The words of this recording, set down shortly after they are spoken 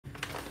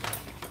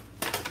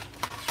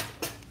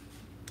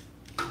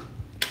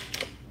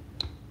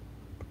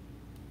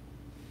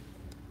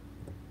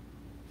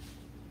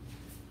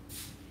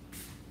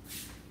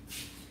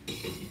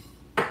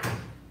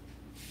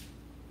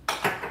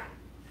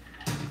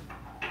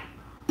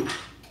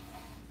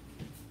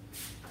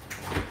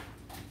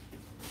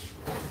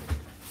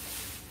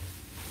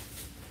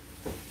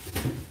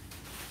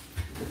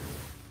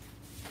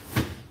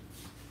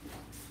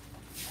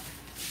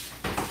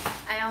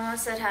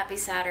almost said happy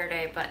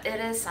Saturday, but it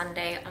is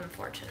Sunday,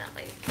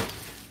 unfortunately.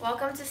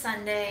 Welcome to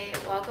Sunday.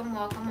 Welcome,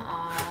 welcome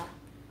all.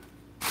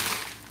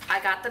 I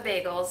got the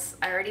bagels.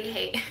 I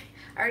already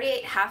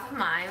ate half of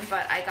mine,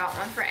 but I got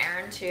one for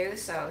Aaron too,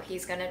 so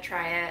he's gonna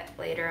try it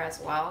later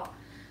as well.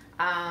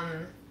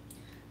 I'm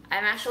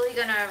actually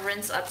gonna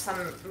rinse up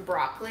some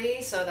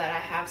broccoli so that I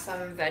have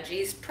some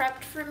veggies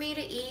prepped for me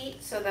to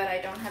eat so that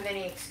I don't have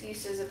any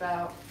excuses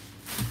about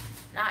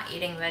not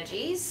eating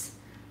veggies.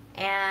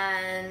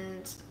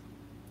 And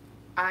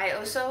I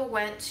also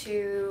went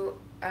to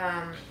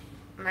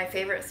my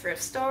favorite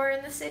thrift store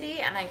in the city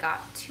and I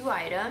got 2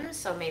 items,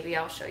 so maybe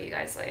I'll show you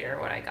guys later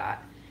what I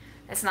got.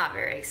 It's not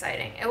very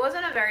exciting. It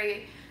wasn't a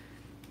very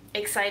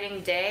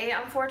exciting day,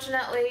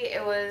 unfortunately.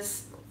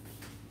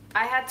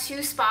 I had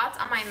 2 spots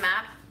on my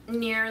map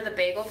near the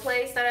bagel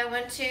place that I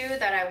went to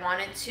that I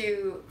wanted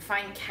to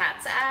find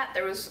cats at.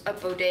 There was a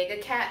bodega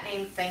cat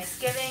named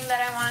Thanksgiving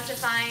that I wanted to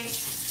find.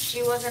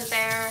 She wasn't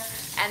there.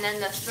 And then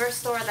the thrift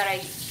store that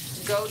I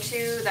go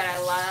to that I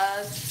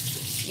love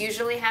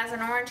usually has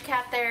an orange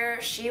cat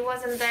there. She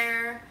wasn't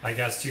there. I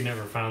guess you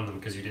never found them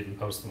because you didn't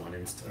post them on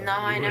Insta.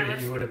 No,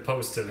 You would have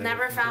posted it.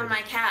 Never found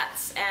my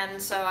cats, and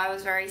so I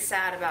was very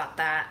sad about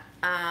that.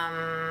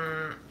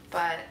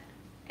 But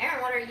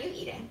Aaron, what are you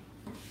eating?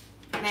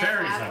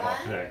 Cherries I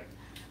bought today.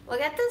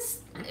 Look at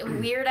this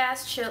weird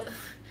ass chill.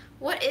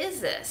 What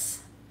is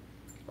this?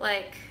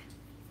 Like,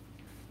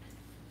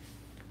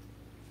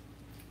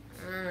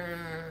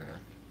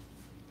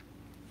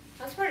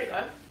 that's pretty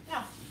good.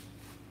 Yeah.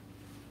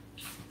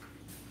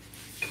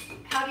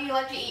 How do you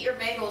like to eat your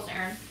bagels,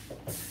 Aaron?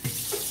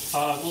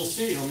 We'll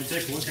see. Let me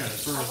take a look at it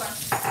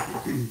first.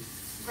 Okay.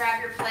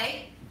 Grab your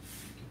plate.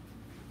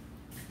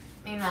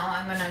 Meanwhile,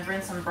 I'm gonna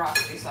rinse some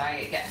broccoli so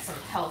I get some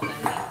health in me.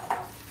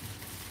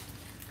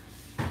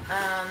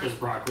 Does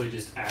broccoli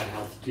just add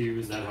health to you?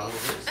 Is that how it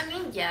works? I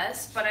mean,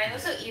 yes, but I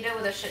also eat it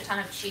with a shit ton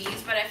of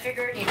cheese. But I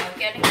figured, you know,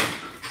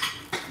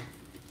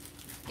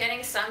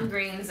 getting some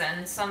greens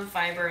and some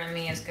fiber in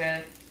me is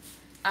good.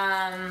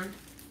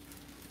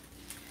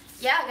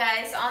 Yeah,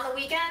 guys, on the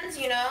weekends,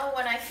 you know,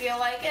 when I feel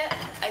like it,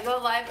 I go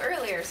live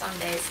earlier some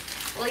days.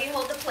 Will you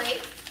hold the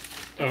plate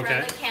in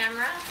front of the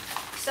camera?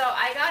 So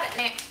I got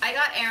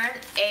Aaron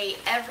a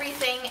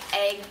everything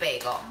egg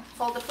bagel.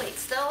 Hold the plate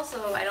still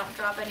so I don't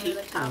drop any of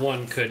the toppings.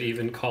 One could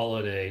even call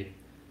it a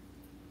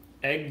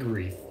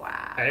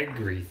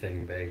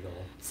everything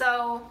bagel.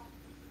 So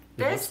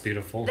that's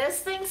beautiful.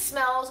 This thing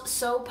smells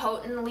so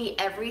potently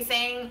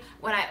everything.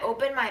 When I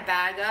opened my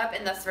bag up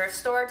in the thrift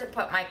store to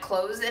put my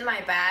clothes in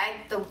my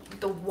bag, the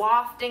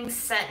wafting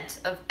scent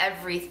of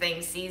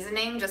everything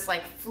seasoning just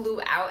like flew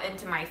out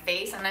into my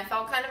face, and I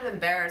felt kind of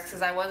embarrassed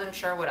because I wasn't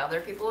sure what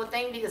other people would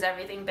think because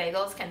everything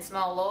bagels can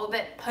smell a little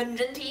bit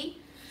pungenty.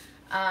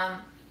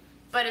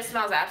 But it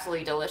smells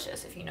absolutely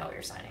delicious if you know what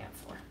you're signing up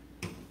for.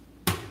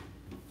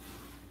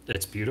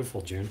 It's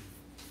beautiful, June.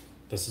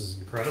 This is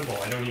incredible.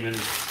 I don't even know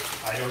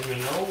how I want to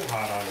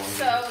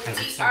eat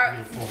it. So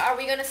are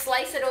we gonna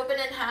slice it open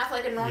in half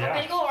like a normal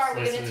bagel, or are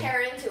we gonna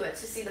tear into it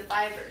to see the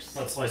fibers?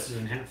 Let's slice it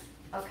in half.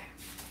 Okay.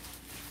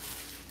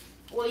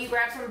 Will you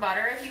grab some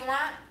butter if you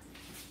want?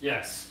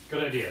 Yes,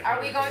 good idea.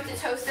 Are we going to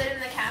toast it in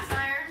the cast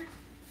iron?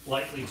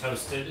 Lightly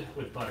toasted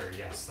with butter,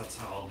 yes, that's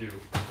how I'll do.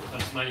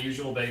 That's my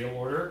usual bagel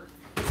order.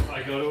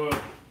 I go to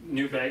a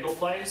new bagel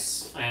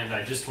place and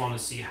I just want to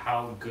see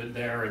how good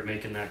they are at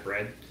making that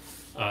bread.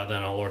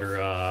 Then I'll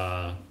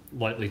order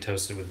lightly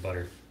toasted with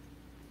butter.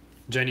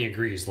 Jenny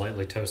agrees,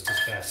 lightly toast is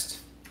best.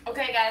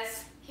 Okay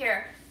guys,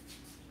 here.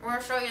 We're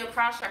going to show you the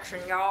cross section.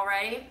 Y'all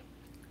ready?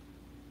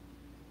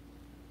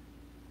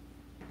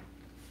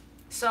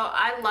 So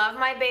I love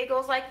my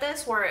bagels like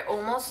this where it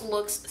almost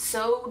looks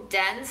so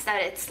dense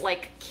that it's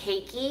like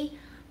cakey.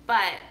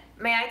 But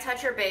may I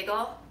touch your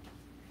bagel?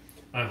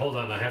 Hold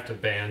on, I have to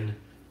ban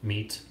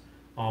meat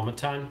all the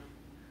time.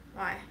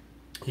 Why?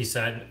 He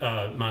said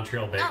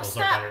Montreal bagels are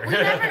better.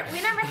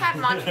 We never had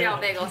Montreal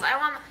bagels.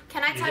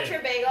 Can I touch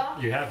your bagel?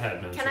 You have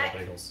had Montreal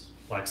bagels.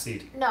 Black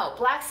seed. No,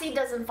 black seed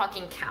doesn't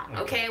fucking count,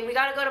 okay? We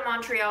gotta go to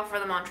Montreal for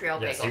the Montreal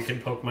bagels. Yes, you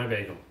can poke my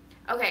bagel.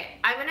 Okay,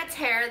 I'm gonna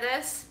tear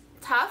this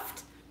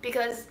tuft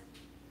because,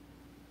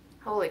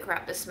 holy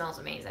crap, this smells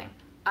amazing.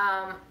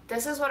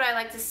 This is what I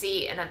like to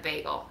see in a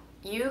bagel.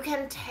 You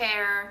can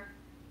tear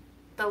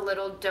the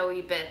little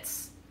doughy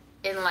bits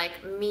in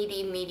like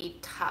meaty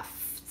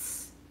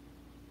tufts,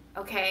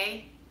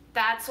 okay?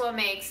 That's what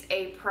makes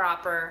a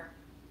proper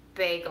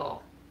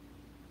bagel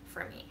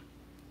for me.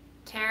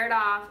 Tear it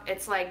off.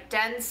 It's like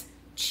dense,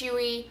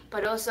 chewy,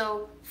 but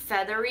also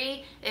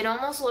feathery. It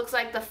almost looks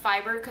like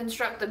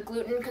the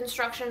gluten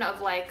construction of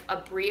like a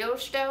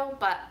brioche dough,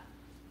 but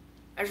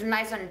it's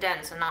nice and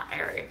dense and not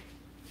airy.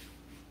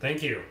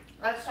 Thank you.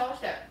 Let's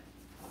toast it.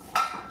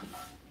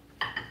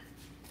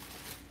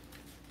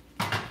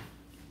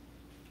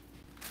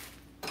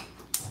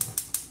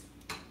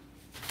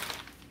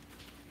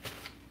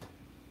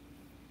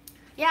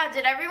 Yeah,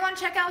 did everyone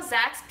check out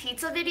Zach's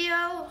pizza video?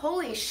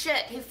 Holy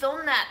shit, he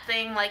filmed that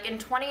thing like in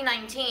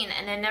 2019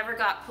 and it never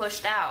got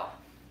pushed out.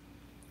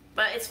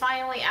 but it's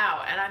finally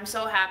out, and I'm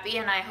so happy,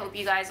 and I hope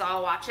you guys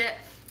all watch it.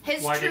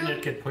 Why didn't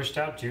it get pushed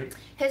out, Jude?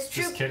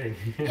 Just kidding.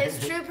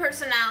 His true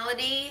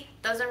personality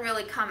doesn't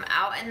really come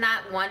out in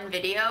that one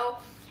video,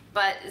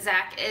 but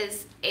Zach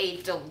is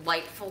a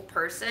delightful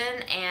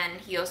person,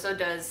 and he also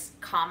does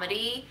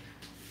comedy.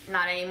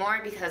 Not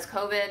anymore because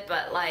COVID,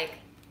 but like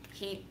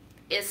he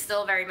is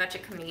still very much a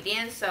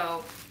comedian,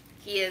 so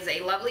he is a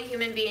lovely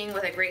human being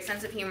with a great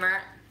sense of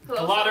humor.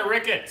 Galata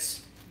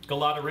Ricketts.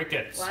 Galata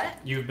Ricketts. What?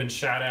 You've been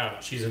shout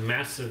out. She's a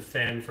massive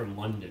fan from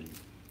London.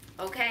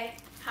 Okay.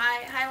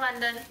 Hi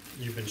London.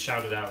 You've been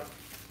shouted out.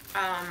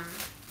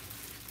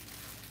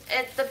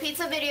 The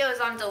pizza video is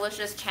on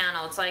Delicious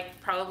channel. It's like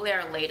probably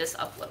our latest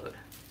upload.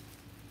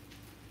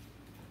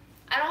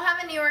 I don't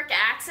have a New York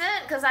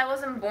accent because I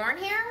wasn't born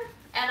here,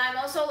 and I'm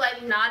also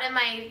like not in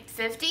my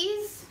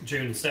 50s.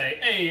 June, say,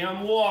 hey,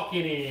 I'm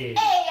walking here.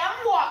 Hey,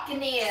 I'm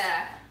walking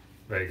here.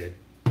 Very good.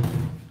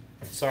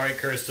 Sorry,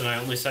 Kirsten, I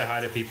only say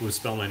hi to people who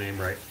spell my name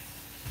right.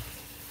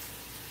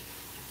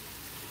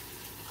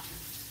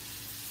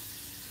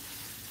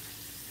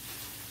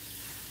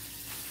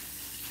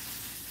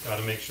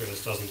 Gotta make sure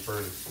this doesn't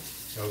burn.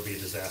 That would be a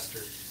disaster.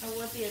 It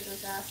would be a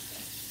disaster.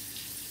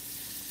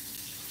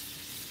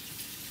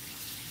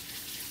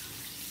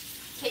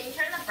 Can you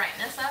turn the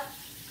brightness up?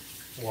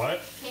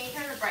 What? Can you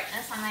turn the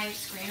brightness on my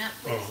screen up,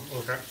 please? Oh,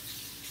 okay.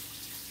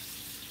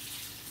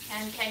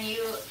 And can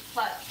you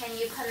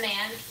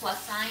command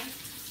plus sign?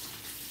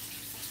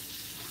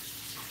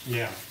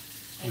 Yeah.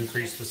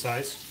 Increase the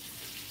size.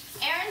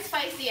 Aaron's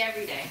spicy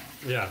every day.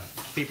 Yeah.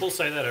 People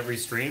say that every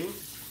stream.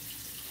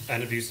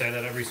 And if you say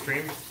that every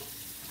stream,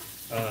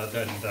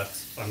 then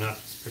I'm not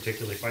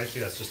particularly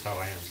feisty, that's just how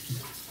I am.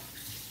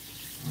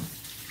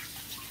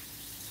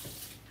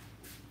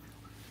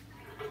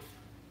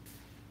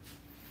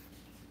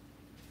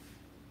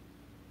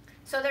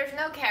 So there's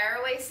no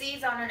caraway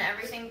seeds on an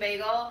everything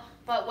bagel,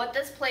 but what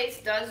this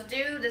place does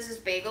do, this is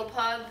Bagel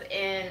Pub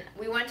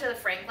we went to the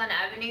Franklin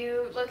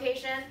Avenue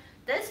location.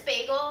 This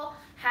bagel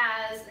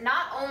has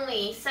not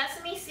only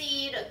sesame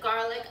seed,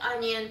 garlic,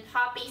 onion,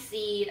 poppy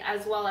seed,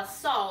 as well as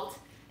salt.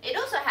 It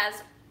also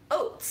has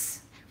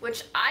oats,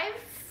 which I've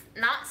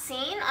not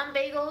seen on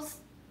bagels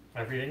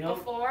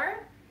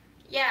before.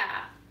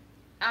 Yeah.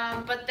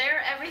 But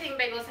their everything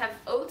bagels have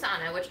oats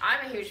on it, which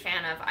I'm a huge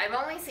fan of. I've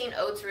only seen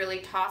oats really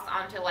tossed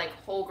onto like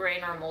whole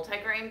grain or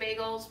multi-grain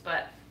bagels,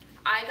 but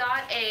I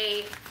got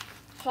a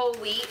whole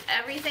wheat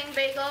everything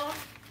bagel.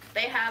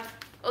 They have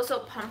also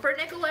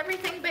pumpernickel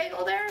everything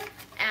bagel there,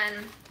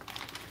 and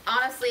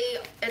honestly,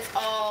 it's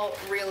all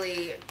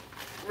really,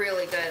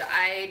 really good.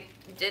 I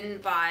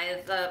didn't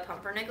buy the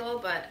pumpernickel,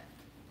 but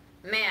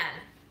man,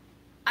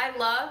 I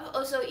love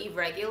also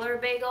irregular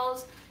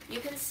bagels. You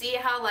can see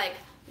how like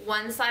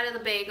one side of the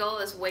bagel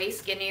is way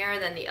skinnier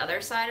than the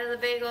other side of the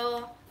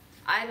bagel.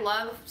 I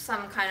love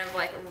some kind of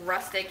like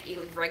rustic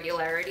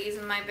irregularities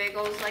in my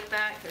bagels like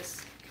that,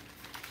 because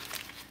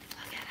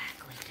look at that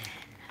gluten.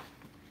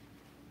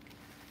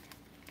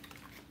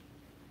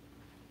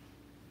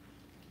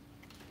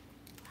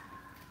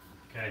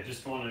 Okay, I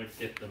just want to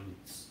get them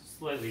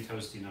slightly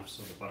toasty enough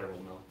so the butter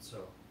will melt,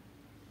 so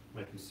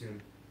might be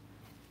soon.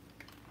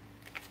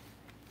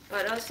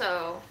 But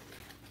also,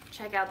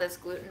 check out this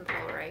gluten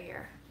pull right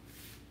here.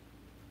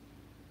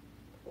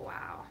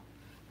 Wow.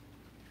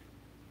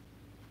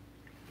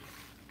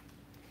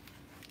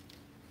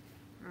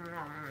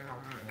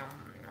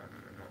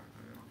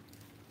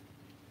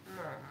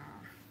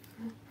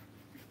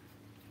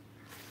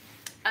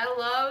 I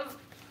love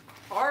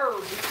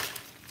carbs.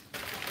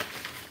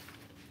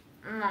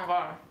 Oh my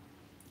god.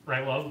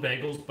 I love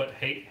bagels, but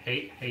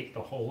hate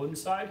the hole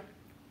inside.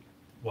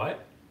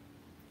 What?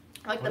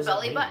 Like What the does that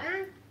belly mean?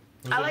 button?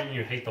 What does that mean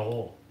you hate the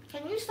hole?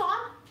 Can you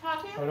stop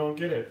talking? I don't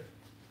get it.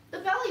 The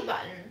belly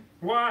button.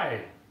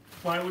 Why?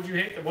 Why would you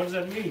hate that? What does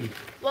that mean?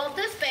 Well,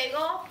 this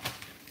bagel,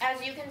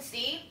 as you can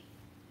see,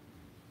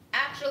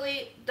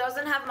 actually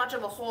doesn't have much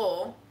of a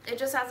hole. It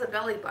just has a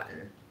belly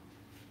button,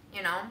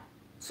 you know?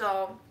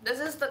 So this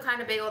is the kind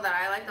of bagel that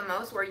I like the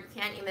most, where you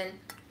can't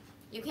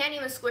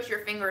even squish your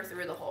finger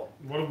through the hole.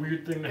 What a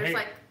weird thing to There's hate.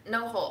 like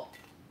no hole.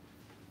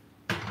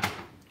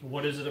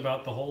 What is it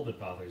about the hole that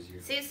bothers you?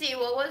 Cece,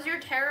 what was your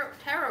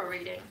tarot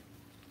reading?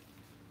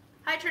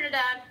 Hi,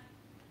 Trinidad.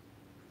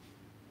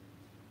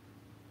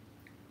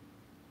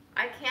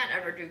 I can't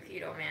ever do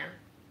keto, man.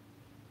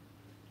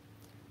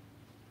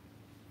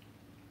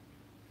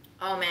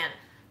 Oh man,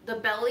 the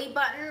belly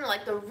button,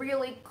 like the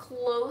really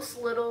close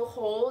little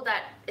hole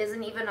that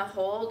isn't even a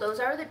hole, those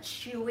are the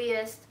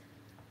chewiest,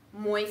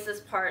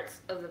 moistest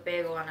parts of the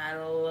bagel, and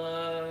I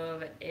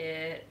love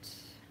it.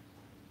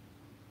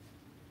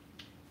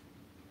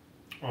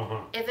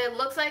 Uh-huh. If it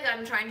looks like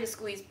I'm trying to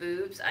squeeze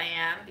boobs, I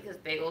am, because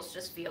bagels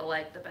just feel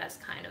like the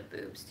best kind of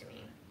boobs to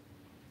me.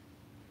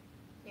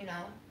 You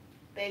know,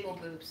 bagel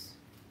boobs.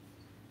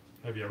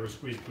 Have you ever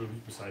squeezed boobs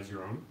besides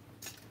your own?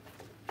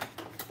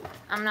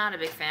 I'm not a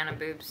big fan of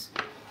boobs.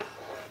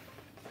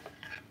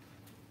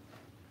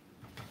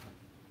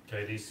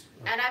 Okay, these...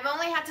 And I've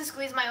only had to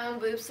squeeze my own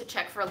boobs to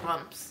check for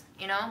lumps,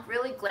 you know?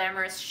 Really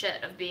glamorous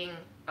shit of being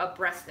a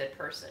breasted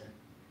person.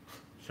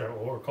 So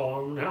what we're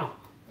calling them now.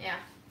 Yeah,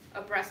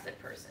 a breasted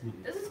person.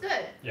 This is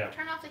good. Yeah.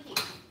 Turn off the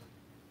heat.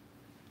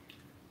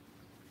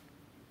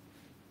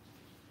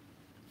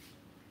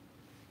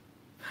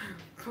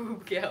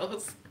 Boob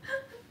gills.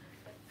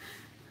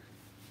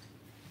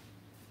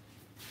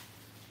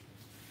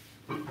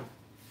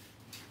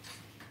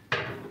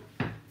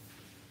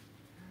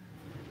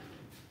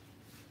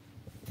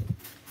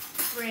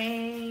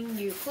 Bring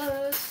you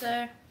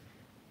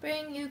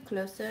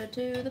closer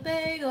to the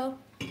bagel.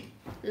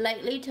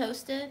 Lightly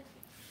toasted.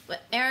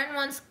 But Aaron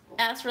once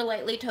asked for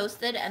lightly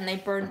toasted, and they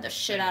burned the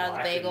shit out of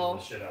the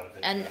bagel.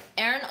 And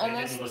Aaron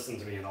almost didn't listen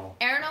to me at all.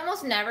 Aaron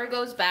almost never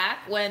goes back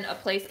when a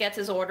place gets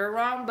his order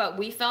wrong, but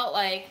we felt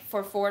like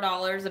for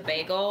 $4 a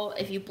bagel,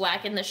 if you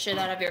blacken the shit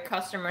out of your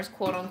customer's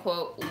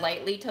quote-unquote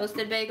lightly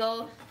toasted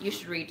bagel, you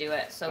should redo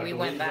it. So we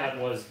went back.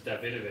 That was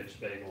Davidovich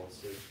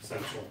Bagels,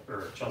 Central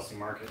or Chelsea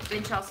Market.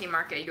 In Chelsea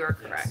Market, you're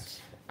correct.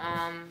 Yes.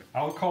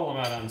 I'll call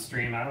them out on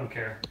stream. I don't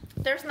care.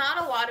 There's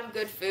not a lot of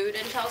good food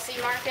in Chelsea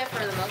Market.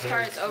 For the most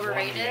part, it's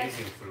overrated.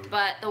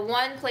 But the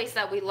one place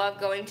that we love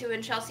going to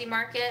in Chelsea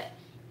Market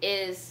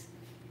is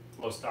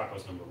Los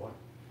Tacos #1.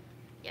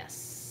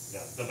 Yes.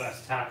 Yeah, the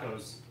best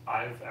tacos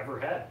I've ever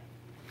had.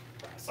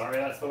 Sorry,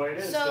 that's the way it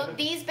is. So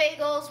these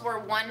bagels were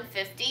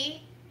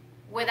 $1.50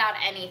 without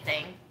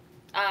anything.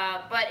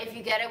 But if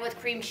you get it with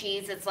cream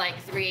cheese, it's like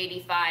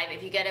 $3.85.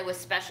 If you get it with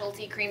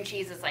specialty cream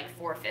cheese, it's like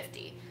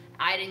 $4.50.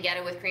 I didn't get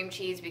it with cream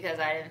cheese because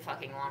I didn't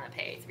fucking want to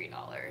pay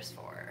 $3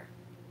 for.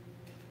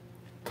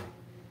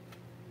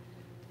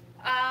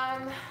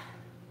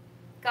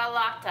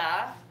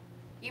 Galata,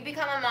 you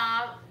become a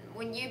mod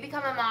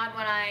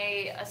when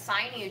I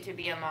assign you to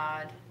be a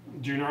mod.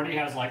 June already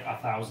has like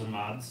 1,000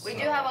 mods. We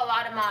do have a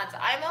lot of mods.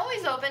 I'm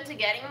always open to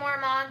getting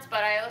more mods,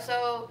 but I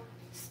also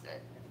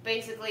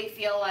basically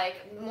feel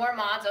like more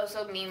mods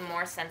also mean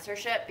more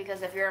censorship,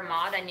 because if you're a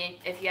mod and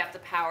if you have the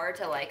power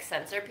to like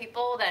censor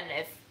people, then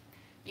if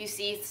you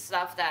see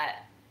stuff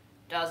that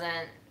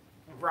doesn't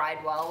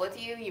ride well with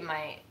you, you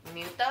might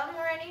mute them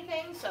or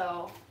anything.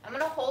 So I'm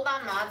gonna hold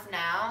on mods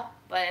now,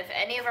 but if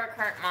any of our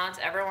current mods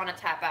ever want to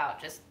tap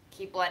out, just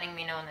keep letting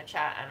me know in the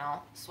chat and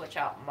I'll switch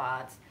out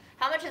mods.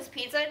 How much is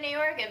pizza in New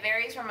York? It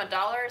varies from $1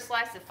 a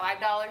slice to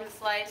 $5 a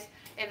slice.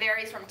 It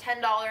varies from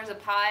 $10 a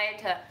pie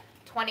to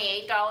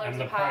 $28 a pie. And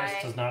the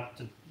price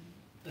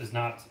is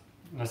not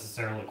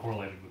necessarily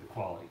correlated with the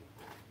quality.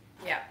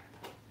 Yeah.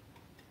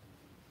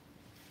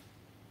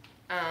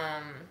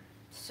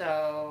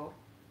 So,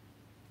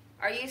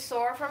 are you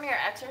sore from your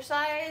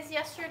exercise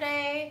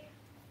yesterday?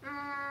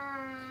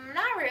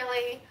 Not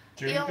really.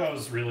 June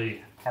goes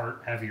really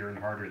heavier and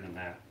harder than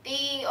that.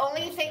 The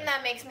only thing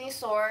that makes me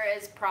sore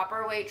is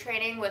proper weight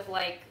training with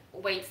like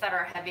weights that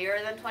are heavier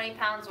than 20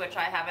 pounds, which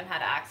I haven't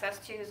had access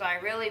to, so I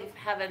really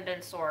haven't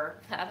been sore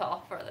at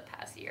all for the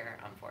past year,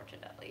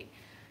 unfortunately.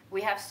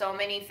 We have so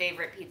many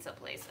favorite pizza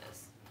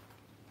places.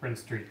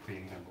 Prince Street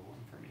being #1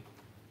 for me.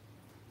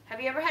 Have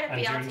you ever had a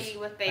BLT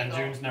with bagel?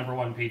 And June's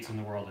 #1 pizza in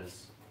the world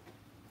is?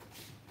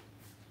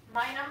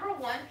 My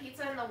 #1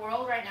 pizza in the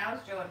world right now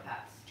is Joe and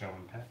Pat's. Joe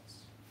and Pat's.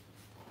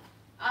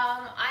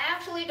 I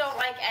actually don't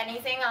like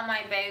anything on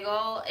my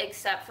bagel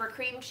except for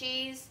cream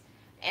cheese,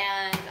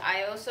 and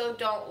I also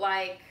don't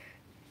like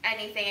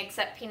anything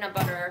except peanut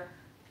butter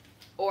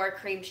or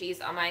cream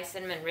cheese on my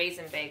cinnamon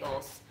raisin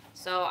bagels.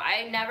 So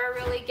I never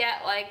really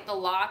get like the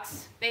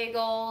lox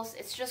bagels.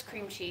 It's just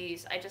cream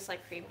cheese. I just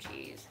like cream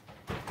cheese.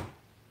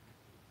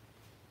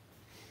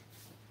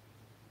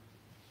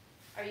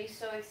 Are you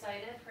so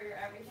excited for your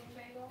everything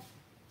bagel?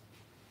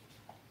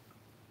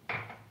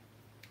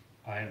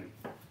 I am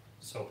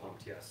so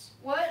pumped, yes.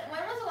 When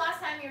was the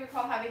last time you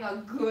recall having a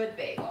good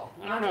bagel?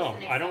 I don't know.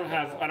 I don't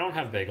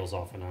have bagels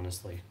often,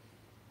 honestly.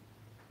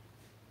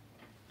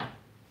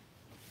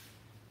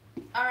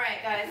 All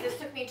right, guys. This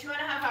took me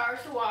 2.5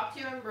 hours to walk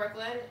to in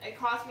Brooklyn. It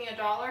cost me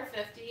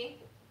 $1.50.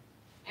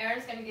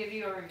 Aaron's gonna give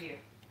you a review.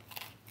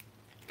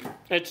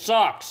 It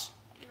sucks.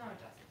 No, it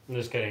doesn't. I'm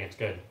just kidding. It's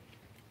good.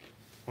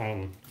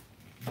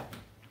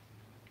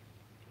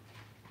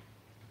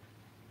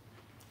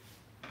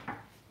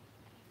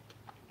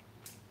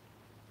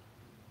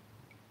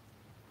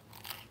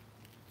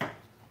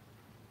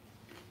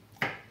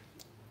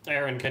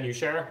 Aaron, can you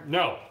share?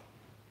 No.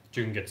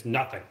 June gets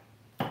nothing.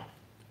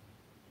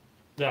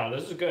 Yeah,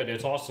 this is good.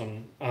 It's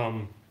awesome.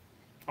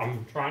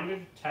 I'm trying to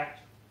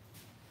detect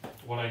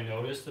what I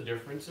notice the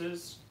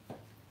differences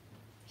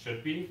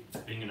should be,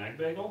 being an egg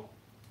bagel.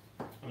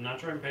 I'm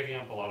not sure I'm picking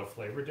up a lot of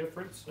flavor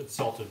difference. It's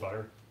salted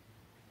butter.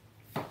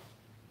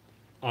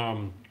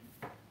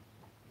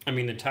 I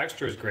mean, the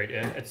texture is great.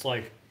 It's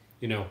like,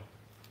 you know,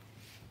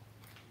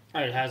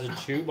 it has a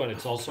chew, but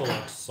it's also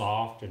like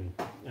soft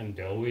and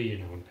doughy, you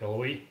know, and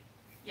pillowy.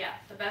 Yeah,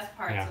 the best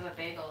parts of a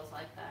bagel is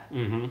like that.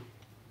 Mm-hmm.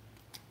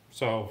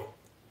 So,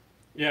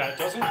 yeah, it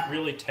doesn't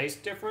really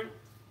taste different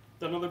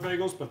than other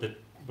bagels, but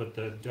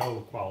the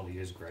dough quality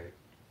is great.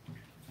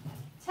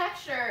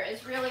 Texture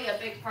is really a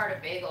big part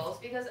of bagels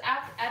because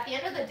at the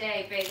end of the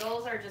day,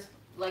 bagels are just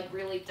like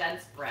really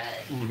dense bread.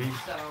 Mm-hmm.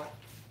 So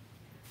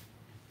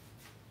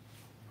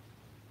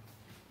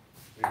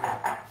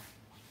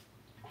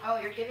Oh,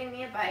 you're giving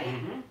me a bite?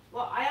 Mm-hmm.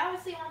 Well, I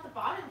obviously want the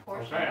bottom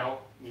portion. Okay,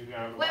 you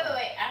got it. Wait.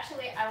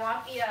 Actually, I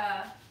want the,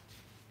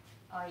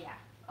 oh yeah,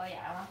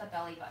 I want the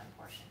belly button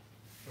portion.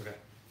 Okay.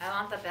 I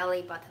want the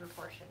belly button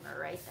portion. We're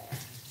right there.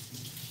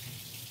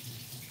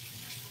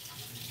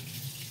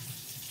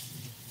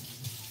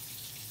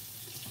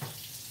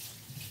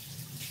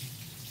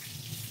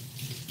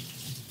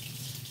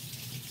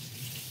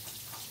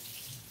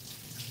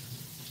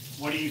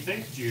 What do you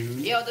think,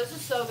 June? Yo, this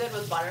is so good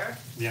with butter.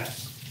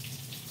 Yes.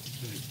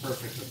 It is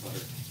perfect with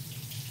butter.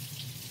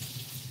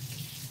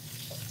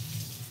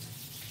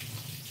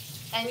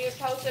 And you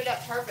toasted it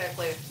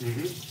perfectly.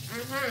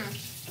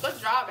 Mm-hmm. Good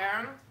job,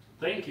 Aaron.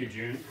 Thank you,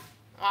 June.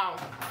 Wow.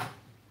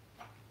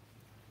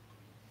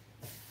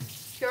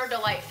 Pure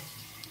delight.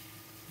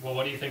 Well,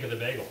 what do you think of the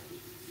bagel?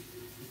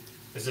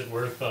 Is it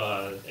worth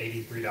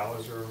 $83 or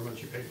however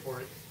much you paid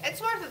for it?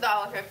 It's worth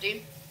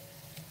 $1.50.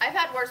 I've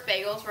had worse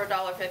bagels for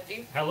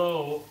 $1.50.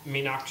 Hello,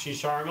 Meenakshi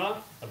Sharma,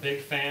 a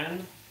big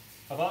fan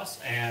of us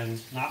and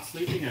not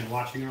sleeping and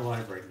watching our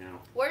live right now.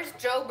 Where's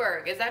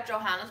Joburg? Is that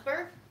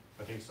Johannesburg?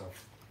 I think so.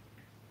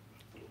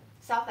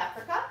 South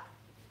Africa?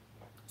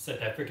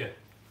 South Africa.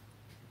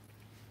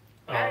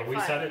 Very We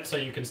fun. said it so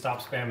you can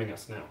stop spamming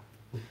us now.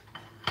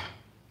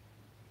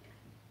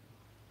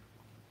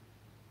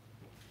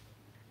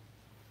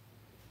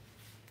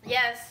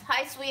 Yes.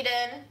 Hi,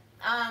 Sweden.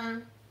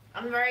 I'm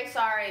very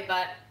sorry,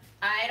 but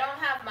I don't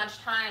have much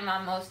time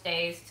on most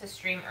days to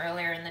stream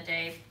earlier in the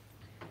day,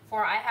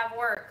 for I have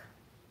work.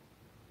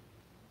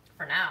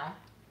 For now.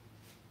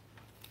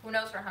 Who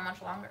knows for how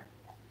much longer?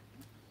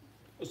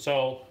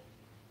 So,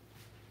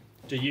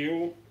 do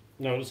you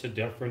notice a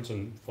difference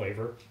in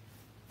flavor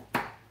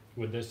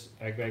with this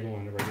egg bagel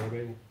and the regular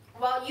bagel?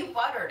 Well, you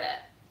buttered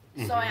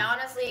it. So I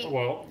honestly,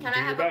 Well, can do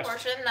I your have best. a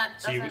portion that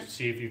doesn't...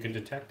 See if you can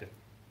detect it.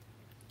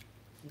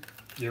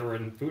 You're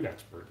a food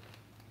expert.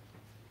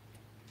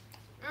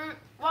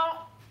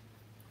 Well,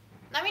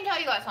 let me tell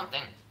you guys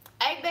something.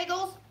 Egg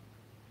bagels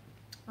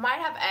might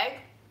have egg,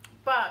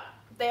 but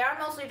they are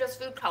mostly just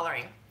food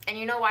coloring. And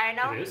you know why I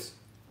know? It is?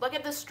 Look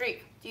at this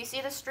streak. Do you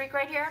see this streak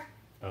right here?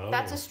 Oh.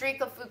 That's a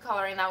streak of food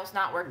coloring that was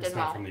not worked It's in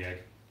not well. from the egg.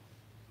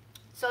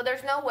 So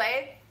there's no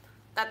way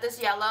that this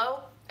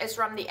yellow is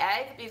from the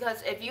egg,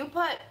 because if you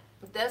put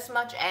this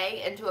much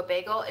egg into a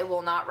bagel, it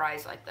will not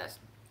rise like this.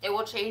 It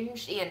will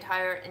change the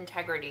entire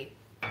integrity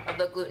of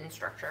the gluten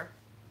structure.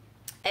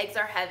 Eggs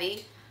are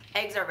heavy,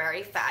 eggs are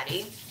very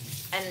fatty,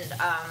 and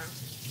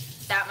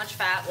that much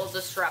fat will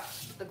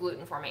disrupt the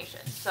gluten formation.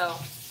 So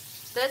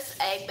this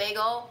egg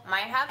bagel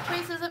might have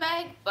traces of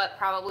egg, but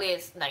probably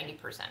is 90%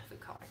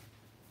 food coloring.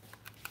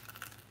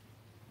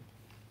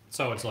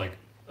 So it's like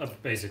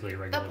basically a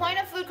The regular point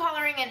of food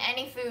coloring in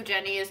any food,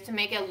 Jenny, is to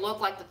make it look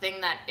like the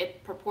thing that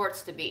it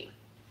purports to be.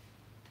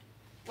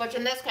 Which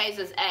in this case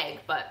is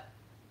egg, but...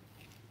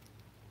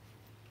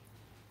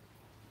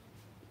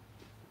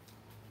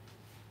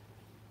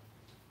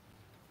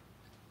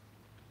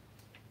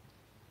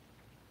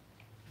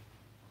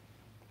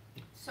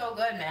 So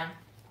good, man.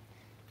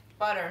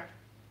 Butter.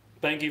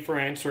 Thank you for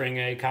answering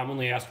a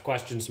commonly asked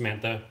question,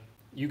 Samantha.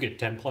 You get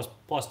 10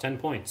 plus 10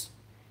 points.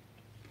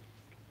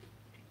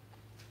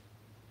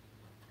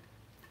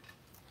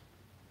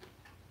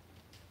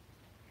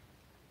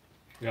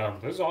 Yeah,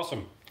 this is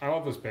awesome. I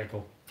love this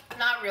bagel.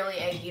 Not really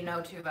egg, you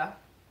know, Tuba.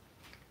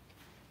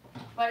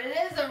 But it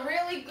is a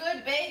really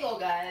good bagel,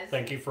 guys.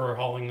 Thank you for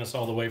hauling this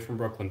all the way from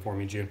Brooklyn for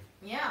me, June.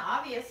 Yeah,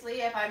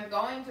 obviously, if I'm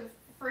going to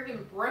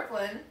freaking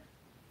Brooklyn,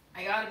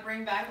 I gotta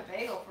bring back a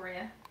bagel for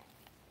you.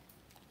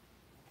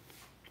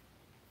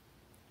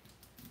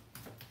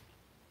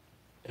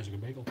 It's a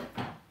good bagel.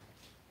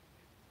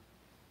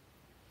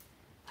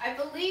 I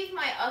believe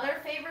my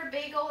other favorite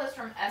bagel is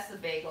from Essa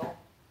Bagel.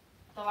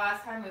 The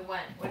last time we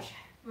went, which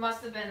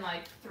must have been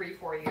like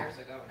 3-4 years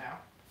ago now.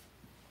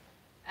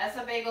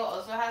 Essa Bagel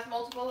also has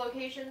multiple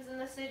locations in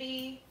the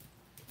city.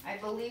 I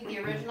believe the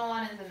original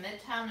one is in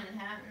Midtown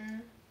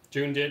Manhattan.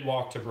 June did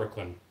walk to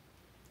Brooklyn.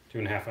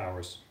 2.5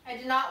 hours. I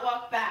did not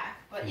walk back,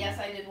 but yes,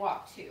 I did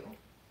walk too.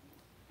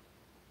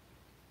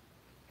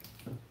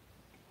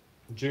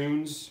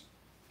 June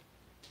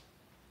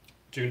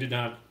did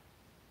not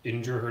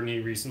injure her knee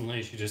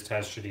recently. She just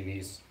has shitty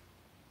knees.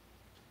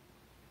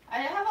 I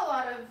have a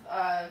lot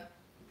of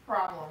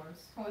problems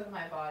with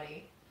my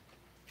body.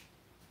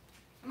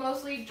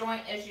 Mostly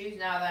joint issues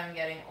now that I'm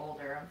getting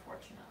older,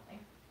 unfortunately.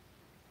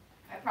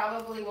 I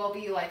probably will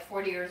be like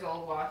 40 years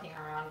old walking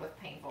around with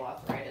painful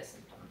arthritis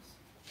symptoms.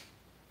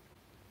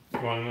 You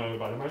want another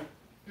bite of mine?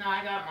 No,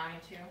 I got mine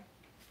too.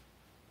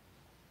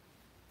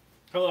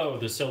 Hello,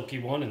 the Silky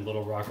One in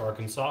Little Rock,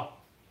 Arkansas.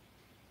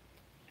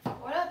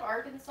 What up,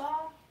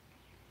 Arkansas?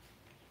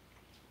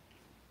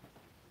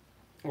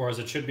 Or as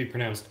it should be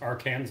pronounced,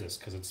 Arkansas,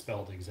 because it's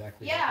spelled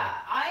exactly like Yeah,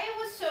 that. I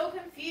was so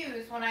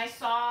confused when I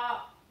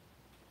saw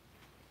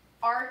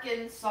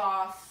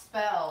Arkansas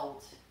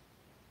spelled.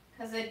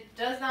 Because it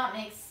does not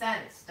make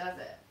sense, does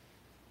it?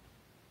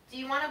 Do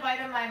you want a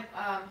bite of my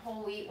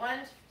whole wheat one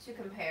to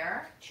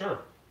compare? Sure.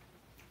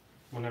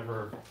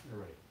 Whenever you're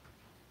ready.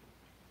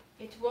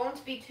 It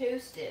won't be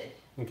toasted.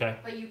 Okay.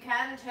 But you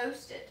can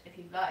toast it if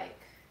you'd like.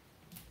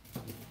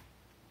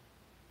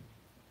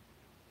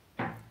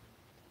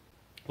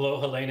 Hello,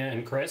 Helena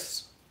and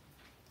Chris.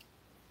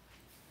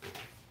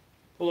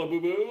 Hello, Boo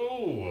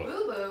Boo.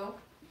 Boo Boo.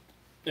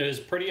 It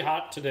is pretty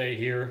hot today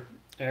here,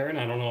 Aaron.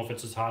 I don't know if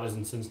it's as hot as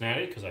in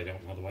Cincinnati because I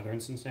don't know the weather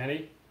in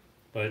Cincinnati,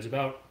 but it's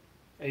about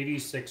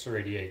 86 or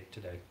 88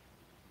 today.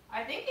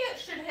 I think it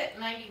should hit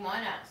 91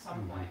 at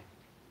some point.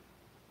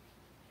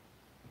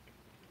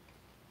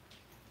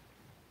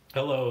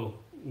 Hello,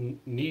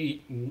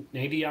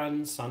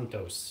 Nadian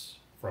Santos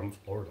from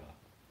Florida.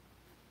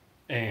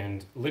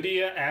 And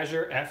Lydia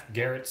Azure F.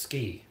 Garrett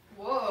Ski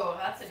Whoa,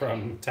 that's a from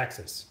name.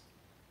 Texas.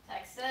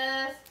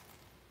 Texas.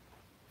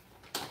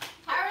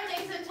 How are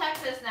things in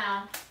Texas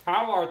now?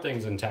 How are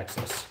things in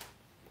Texas?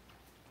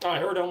 I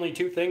heard only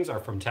 2 things are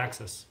from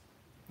Texas.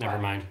 Never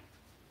What? mind.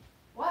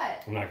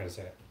 What? I'm not going to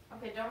say it.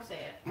 Okay, don't say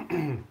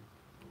it.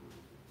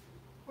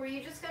 Were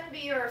you just going to be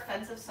your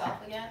offensive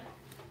self again?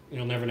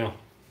 You'll never know.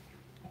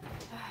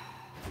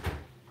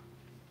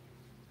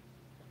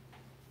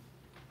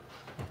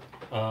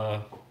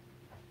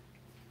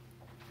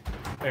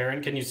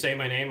 Aaron, can you say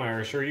my name? I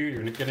assure you,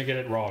 you're gonna get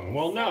it wrong.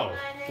 Well, no,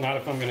 not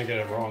if I'm gonna get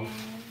it wrong.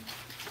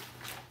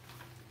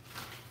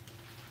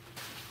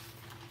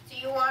 Do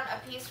you want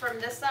a piece from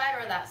this side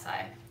or that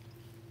side?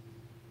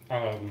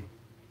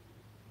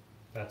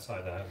 That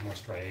side that has more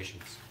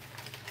striations.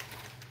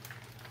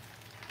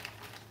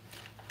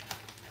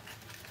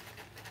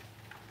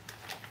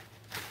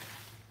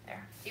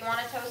 There. Do you want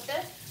to toast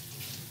it?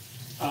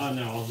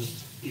 No, I'll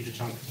just eat a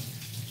chunk.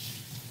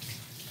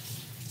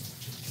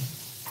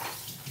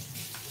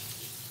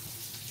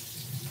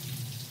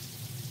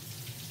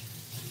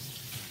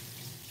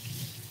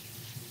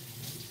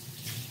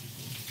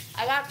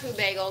 I got 2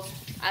 bagels.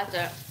 That's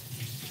it.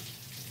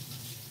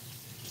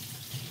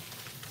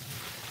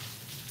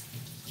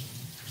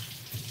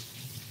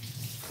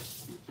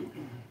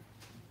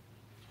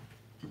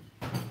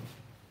 I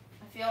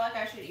feel like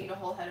I should eat a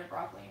whole head of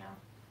broccoli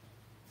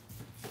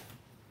now.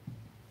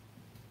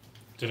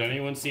 Did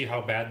anyone see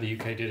how bad the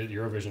UK did at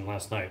Eurovision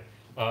last night?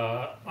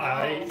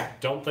 I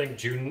don't think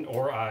June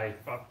or I,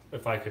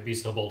 if I could be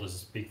so bold as to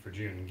speak for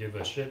June, give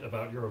a shit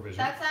about Eurovision.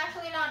 That's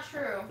actually not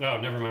true. No,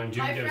 never mind.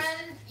 June My gives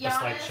friend a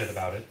slight Giannis- shit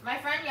about it. My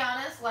friend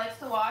Giannis likes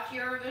to watch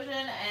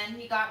Eurovision, and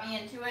he got me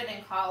into it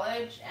in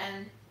college,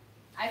 and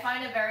I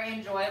find it very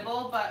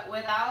enjoyable, but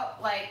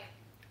without, like,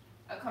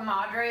 a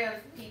camaraderie of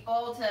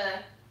people to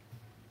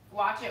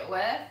watch it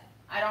with,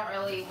 I don't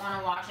really want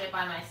to watch it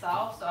by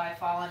myself, so I've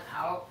fallen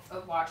out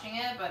of watching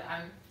it, but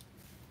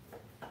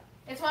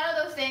it's one of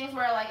those things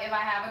where, like, if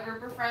I have a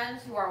group of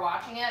friends who are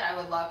watching it, I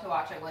would love to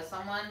watch it with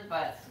someone,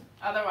 but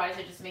otherwise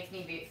it just makes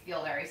me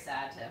feel very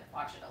sad to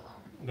watch it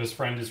alone. This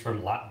friend is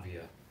from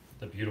Latvia,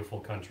 the beautiful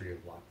country of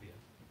Latvia.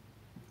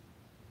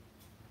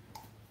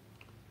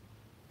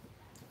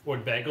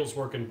 Would bagels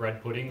work in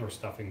bread pudding or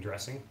stuffing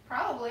dressing?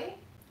 Probably.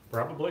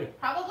 Probably.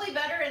 Probably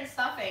better in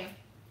stuffing.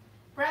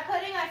 Bread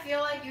pudding, I feel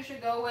like you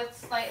should go with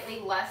slightly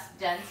less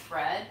dense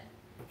bread.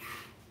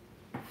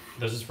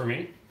 This is for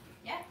me?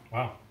 Yeah.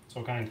 Wow,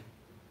 so kind.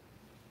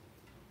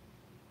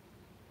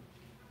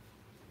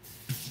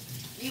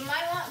 You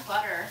might want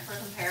butter for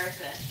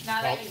comparison,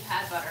 now that you've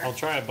had butter. I'll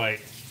try a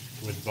bite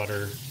with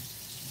butter,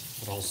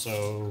 but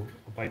also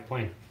a bite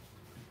plain.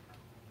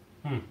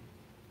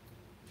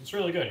 It's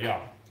really good,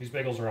 yeah. These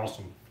bagels are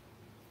awesome.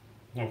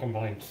 No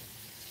complaints.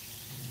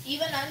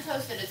 Even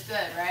untoasted is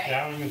good, right?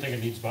 Yeah, I don't even think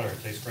it needs butter.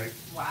 It tastes great.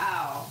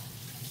 Wow.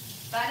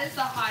 That is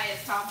the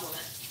highest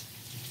compliment.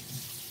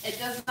 It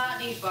does not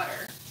need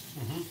butter.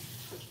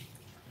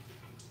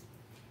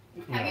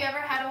 Have you ever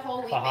had a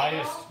whole wheat The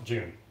bagel?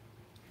 June.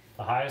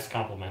 The highest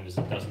compliment is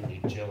it doesn't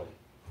need chili.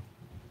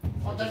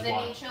 Well, does Just it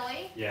one. need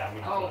chili? Yeah, I'm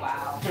gonna Oh, put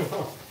wow. it on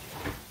chili.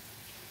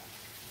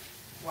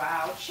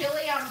 Wow.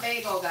 Chili on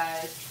bagel,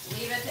 guys.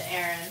 Leave it to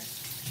Aaron.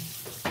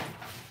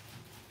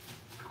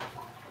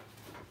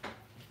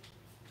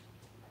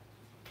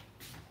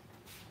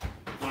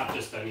 Not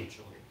just any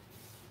chili.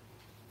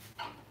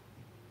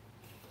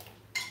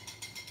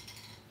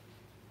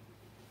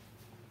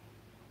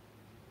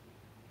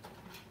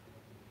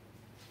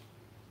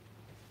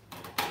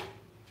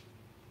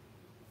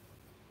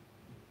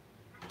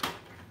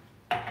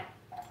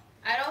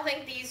 I don't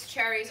think these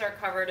cherries are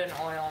covered in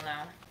oil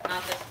now.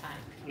 Not this time.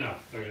 No,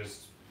 they're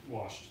just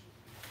washed.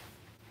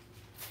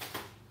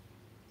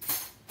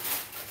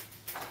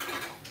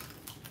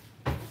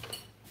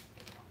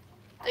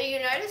 The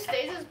United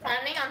States is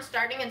planning on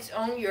starting its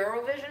own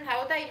Eurovision.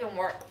 How would that even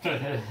work?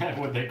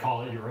 Would they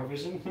call it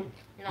Eurovision?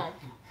 No.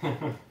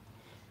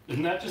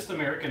 Isn't that just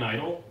American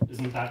Idol?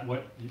 Isn't that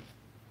what?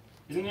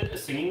 Isn't it a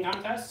singing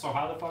contest? So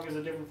how the fuck is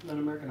it different than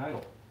American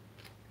Idol?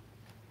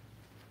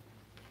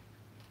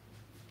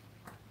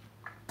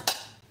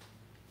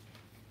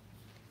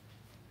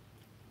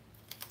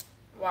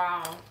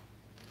 Wow.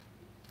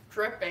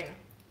 Dripping.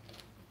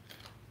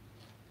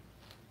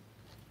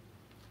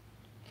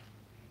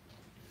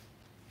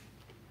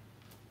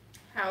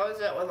 How is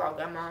it without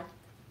them on?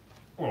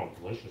 Well,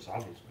 delicious,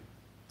 obviously.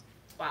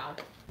 Wow.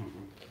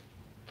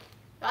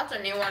 That's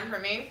a new one for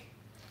me.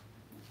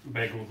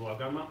 Bagel with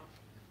Lagama.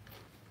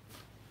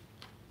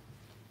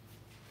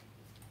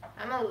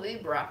 I'm a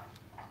Libra.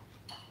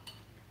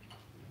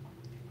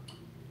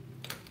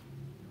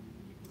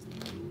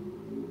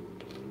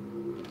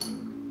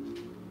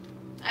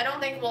 I don't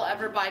think we'll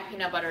ever buy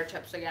peanut butter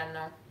chips again,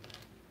 no.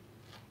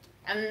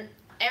 And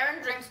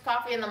Aaron drinks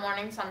coffee in the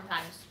morning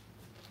sometimes.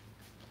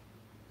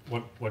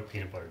 What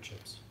peanut butter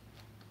chips?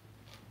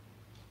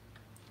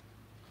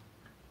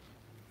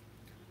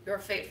 Your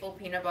fateful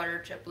peanut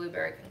butter chip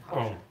blueberry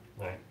concoction.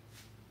 Oh, right.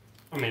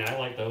 I mean, I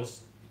like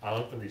those. I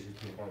like the Reese's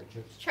peanut butter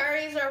chips.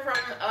 Cherries are from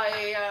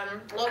a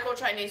local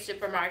Chinese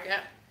supermarket.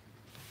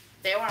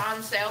 They were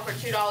on sale for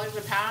 $2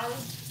 a pound.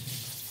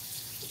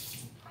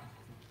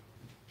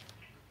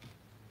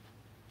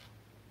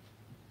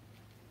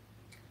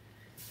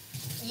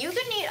 You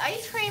can eat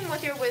ice cream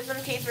with your wisdom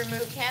teeth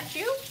removed, can't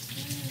you?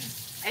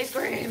 Ice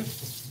cream.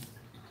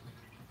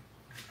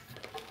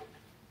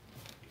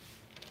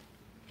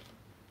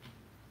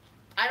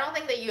 I don't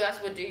think the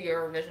US would do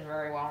Eurovision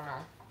very well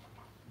now.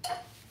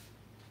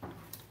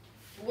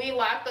 We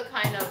lack the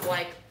kind of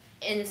like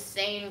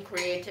insane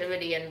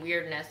creativity and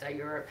weirdness that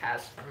Europe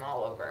has from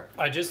all over.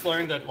 I just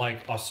learned that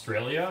like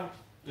Australia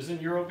is in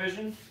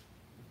Eurovision.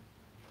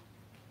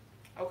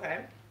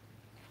 Okay.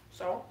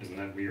 So? Isn't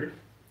that weird?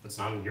 It's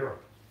not in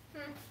Europe.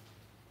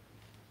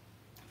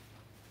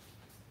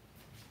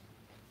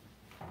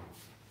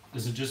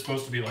 Is it just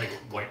supposed to be like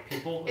white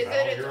people? Is it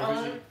its Eurovision?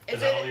 own?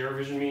 Is that all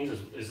Eurovision means?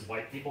 Is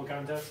white people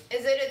contest?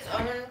 Is it its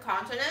own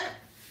continent?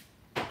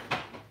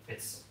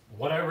 It's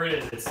whatever it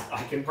is. It's.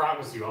 I can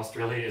promise you,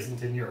 Australia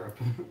isn't in Europe.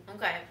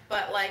 Okay,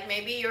 but like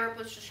maybe Europe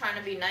was just trying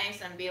to be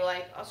nice and be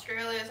like,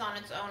 Australia's on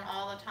its own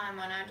all the time.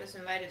 Why not just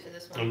invite it to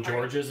this one? And party?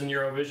 Georgia's in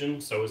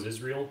Eurovision. So is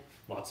Israel.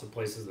 Lots of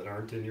places that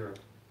aren't in Europe.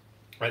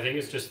 I think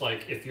it's just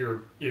like if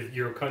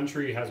your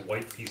country has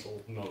white people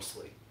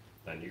mostly,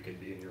 then you can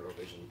be in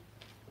Eurovision.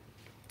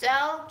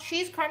 Del,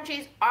 cheese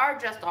crunchies are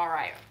just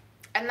alright.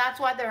 And that's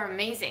why they're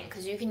amazing,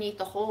 because you can eat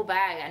the whole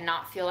bag and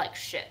not feel like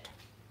shit.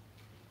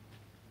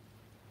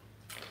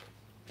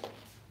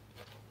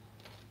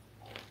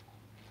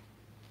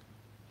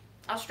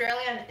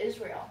 Australia and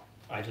Israel.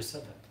 I just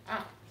said that.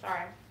 Oh,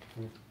 sorry.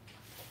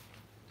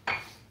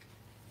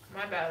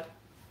 My bad.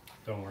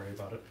 Don't worry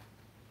about it.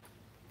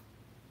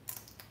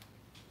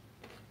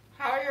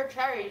 How are your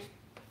cherries?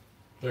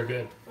 They're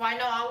good. Why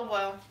no olive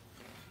oil?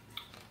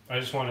 I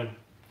just wanted,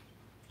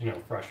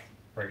 fresh,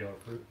 regular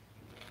fruit.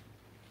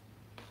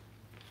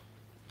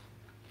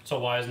 So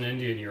why isn't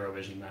India in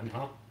Eurovision then,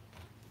 huh?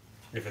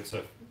 If it's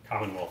a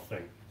Commonwealth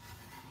thing.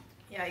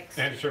 Yikes.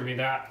 Answer me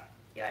that.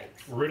 Yikes.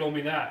 Riddle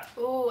me that.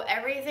 Ooh,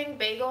 everything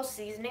bagel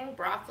seasoning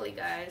broccoli,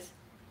 guys.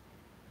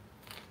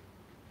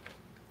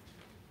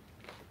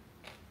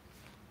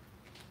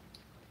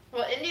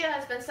 Well, India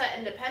has been set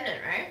independent,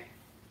 right?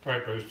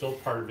 Right, but it's still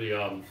part of the,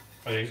 I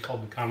think it's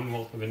called the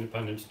Commonwealth of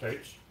Independent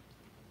States.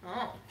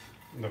 Oh.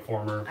 The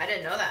former I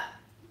didn't know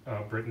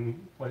that.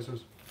 Britain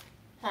places.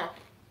 Huh.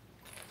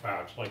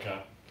 Wow, it's like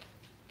a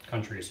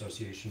country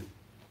association.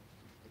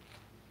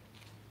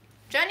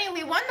 Jenny,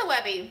 we won the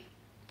Webby.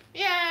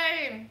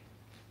 Yay!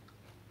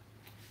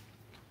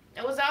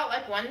 It was out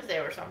like Wednesday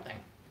or something.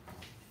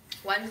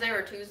 Wednesday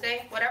or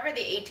Tuesday, whatever the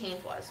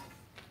 18th was.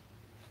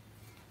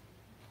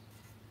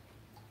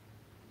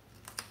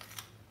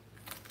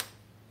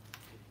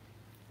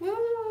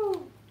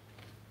 Woo!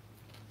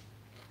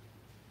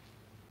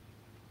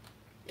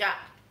 Yeah.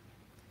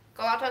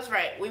 Galata's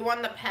right. We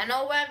won the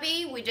panel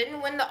Webby. We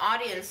didn't win the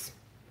audience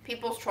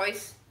People's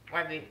Choice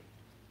Webby.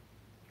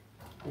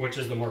 Which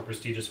is the more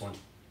prestigious one?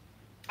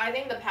 I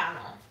think the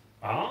panel.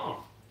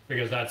 Oh,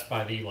 because that's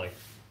by the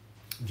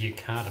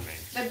Academy.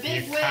 The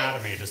big The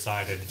Academy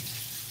decided.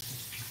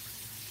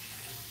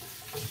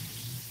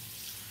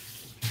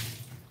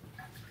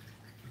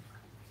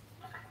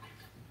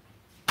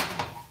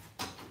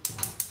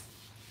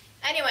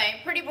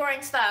 Anyway, pretty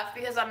boring stuff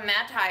because I'm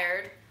mad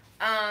tired.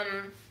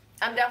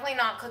 I'm definitely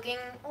not cooking.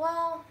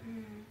 Well,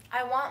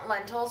 I want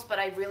lentils, but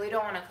I really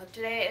don't want to cook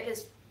today. It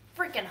is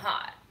freaking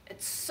hot.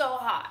 It's so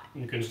hot.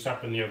 You can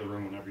step in the other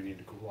room whenever you need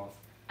to cool off.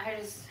 I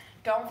just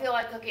don't feel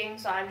like cooking,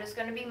 so I'm just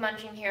going to be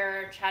munching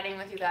here, chatting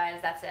with you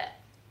guys. That's it.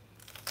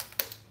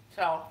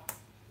 So,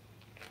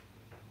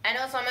 I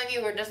know some of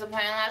you were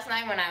disappointed last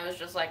night when I was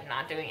just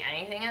not doing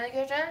anything in the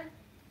kitchen,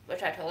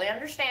 which I totally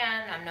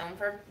understand. I'm known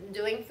for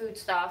doing food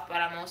stuff, but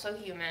I'm also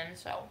human,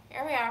 so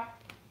here we are.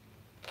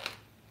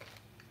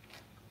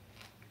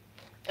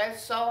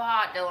 It's so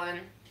hot, Dylan.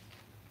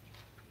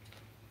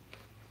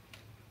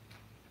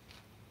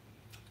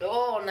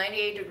 Oh,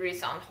 98 degrees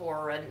sounds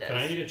horrendous. Can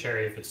I eat a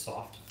cherry if it's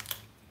soft?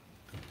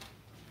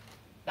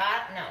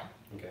 That?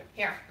 No. Okay.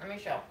 Here, let me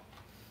show.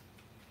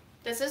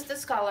 This is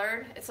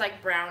discolored. It's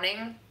like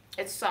browning.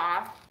 It's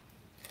soft.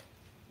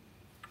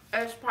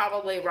 It's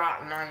probably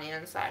rotten on the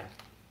inside.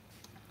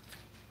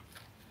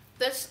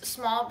 This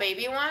small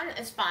baby one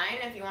is fine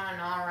if you want to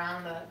gnaw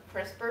around the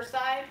crisper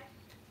side,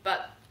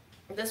 but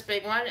this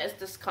big one is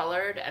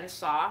discolored and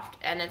soft,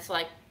 and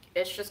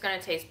it's just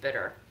gonna taste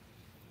bitter.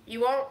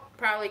 You won't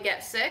probably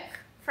get sick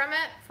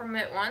from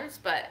it once,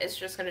 but it's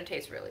just gonna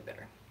taste really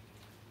bitter.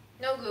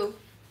 No goo.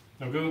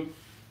 No goo.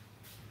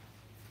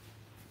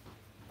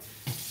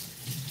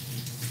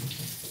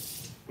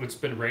 It's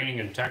been raining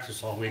in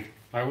Texas all week.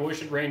 I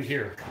wish it rained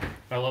here.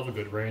 I love a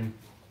good rain.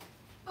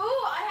 Ooh,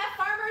 I have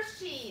farmer's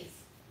cheese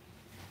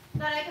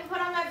that I can put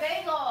on my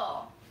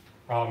bagel.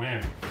 Oh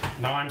man.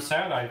 Now I'm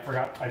sad I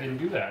forgot I didn't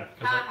do that.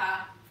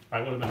 Haha. I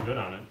would have been good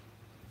on it.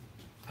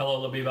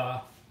 Hello,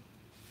 Labiba.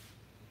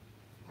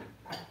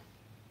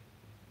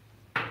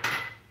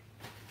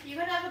 You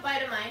can have a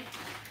bite of mine.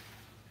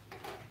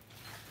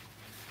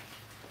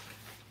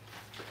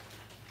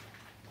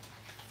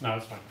 No,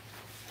 it's fine.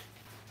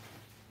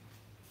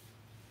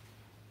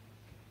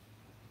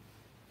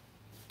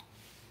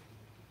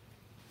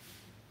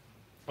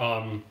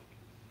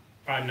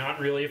 I'm not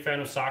really a fan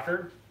of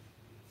soccer.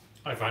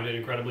 I find it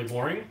incredibly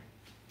boring.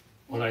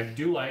 What I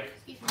do like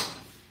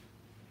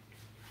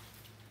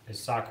is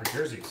soccer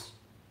jerseys.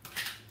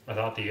 I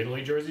thought the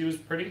Italy jersey was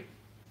pretty,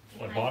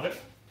 so I bought it.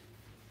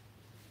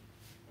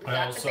 We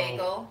got the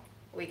bagel.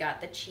 We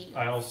got the cheese.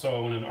 I also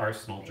own an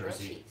Arsenal Bagel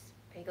jersey. cheese.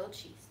 Bagel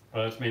cheese.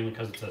 Well, that's mainly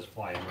because it says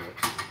fly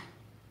Emirates.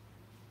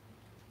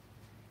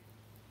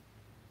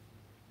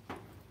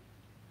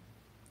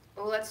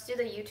 Oh, let's do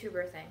the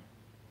YouTuber thing.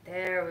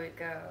 There we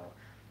go.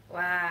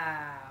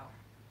 Wow.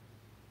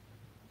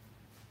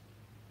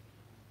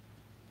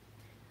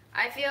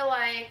 I feel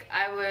like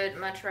I would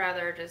much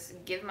rather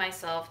just give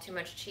myself too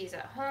much cheese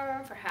at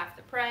home for half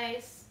the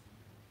price.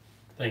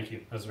 Thank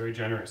you. That's very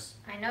generous.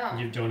 I know.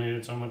 You've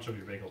donated so much of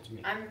your bagel to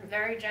me. I'm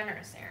very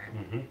generous,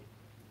 Aaron. Mm-hmm.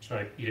 Should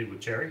I eat it with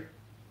cherry?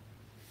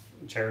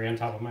 Cherry on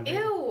top of my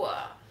bagel? Ew!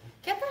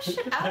 Get that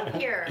shit out of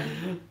here.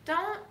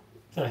 Don't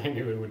I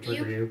knew it would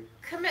trigger you.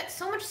 commit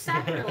so much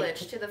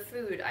sacrilege to the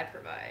food I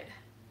provide.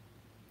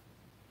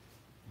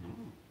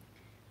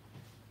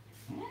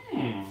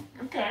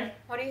 Okay.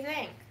 What do you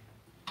think?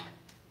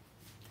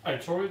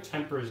 It sort of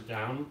tempers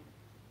down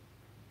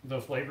the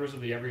flavors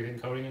of the everything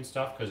coating and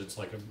stuff because it's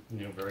like a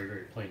very,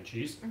 very plain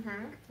cheese.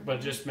 Mm-hmm.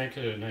 But just make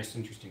it a nice,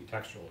 interesting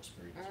textural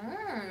experience.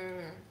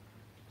 Mmm.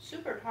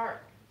 Super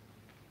tart.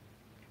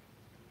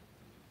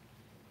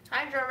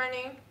 Hi,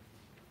 Germany.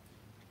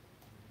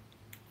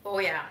 Oh,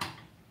 yeah.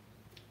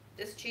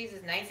 This cheese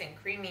is nice and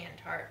creamy and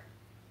tart.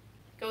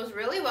 Goes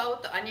really well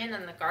with the onion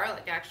and the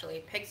garlic, actually.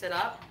 It picks it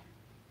up.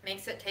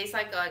 Makes it taste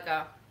like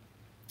a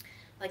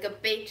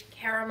baked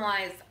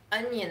caramelized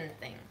onion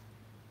thing.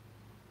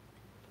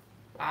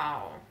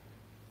 Wow.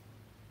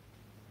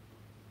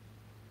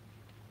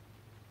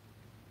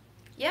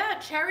 Yeah,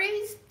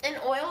 cherries and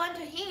oil and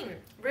tahini.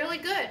 Really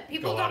good.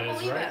 People don't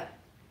believe it.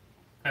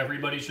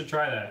 Everybody should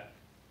try that.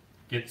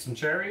 Get some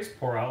cherries,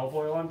 pour olive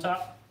oil on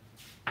top,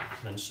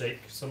 then shake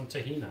some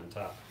tahini on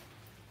top.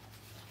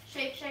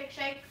 Shake, shake,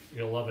 shake.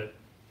 You'll love it.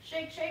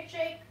 Shake, shake,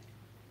 shake.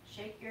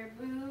 Shake your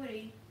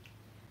booty.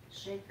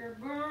 Shake your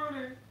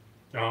booty.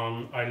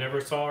 I never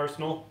saw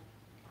Arsenal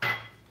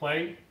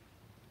play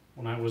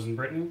when I was in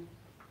Britain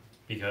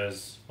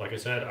because, like I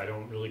said, I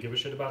don't really give a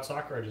shit about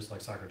soccer. I just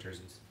like soccer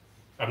jerseys.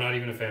 I'm not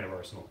even a fan of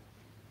Arsenal.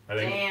 I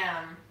think.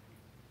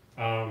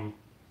 Damn.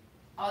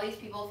 All these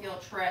people feel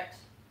tricked.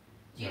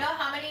 Do you know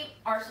how many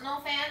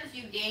Arsenal fans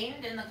you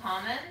gained in the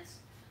comments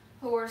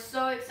who were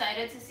so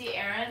excited to see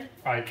Aaron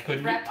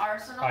rep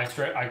Arsenal?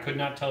 I could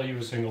not tell you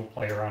a single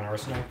player on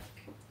Arsenal.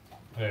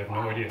 I have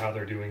no idea how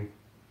they're doing.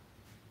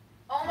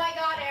 Oh my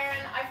god,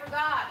 Aaron, I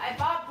forgot. I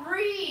bought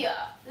Brie.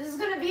 This is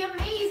going to be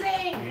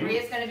amazing. Mm-hmm. Brie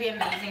is going to be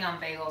amazing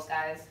on bagels,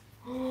 guys.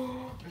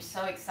 I'm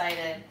so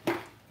excited.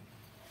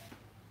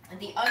 And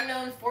the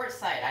unknown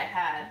foresight I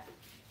had.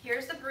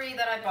 Here's the Brie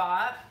that I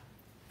bought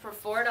for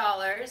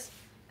 $4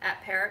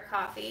 at Parrot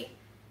Coffee.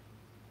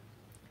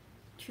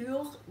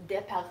 Tour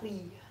de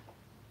Paris.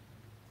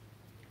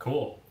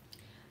 Cool.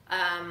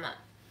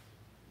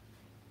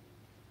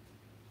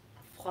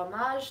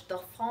 Fromage de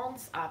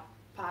France à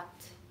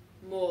pâte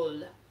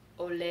molle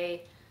au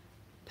lait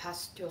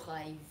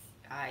pasteurisé.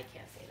 I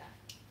can't say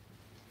that.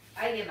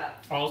 I give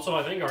up. Also,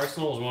 I think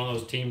Arsenal is one of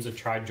those teams that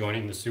tried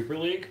joining the Super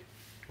League,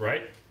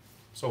 right?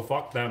 So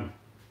fuck them.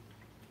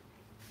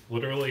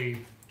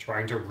 Literally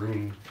trying to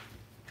ruin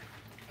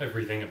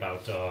everything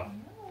about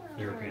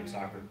European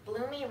soccer.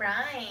 Bloomy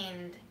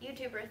rind.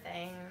 YouTuber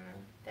thing.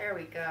 There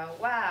we go.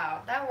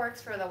 Wow, that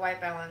works for the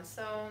white balance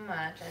so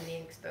much and the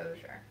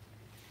exposure.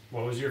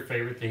 What was your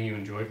favorite thing you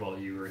enjoyed while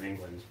you were in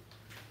England?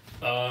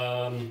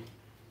 I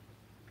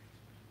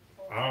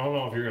don't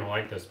know if you're gonna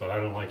like this, but I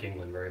don't like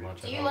England very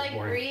much. Do you like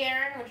Brie,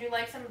 Aaron? Would you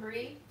like some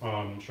Brie?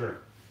 Sure.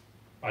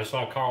 I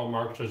saw Karl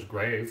Marx's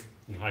grave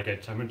in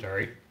Highgate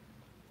Cemetery.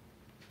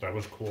 That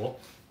was cool.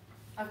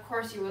 Of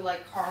course you would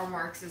like Karl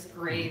Marx's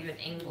grave in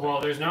England. Well,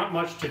 there's not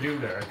much to do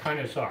there. It kind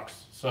of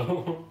sucks.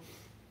 So.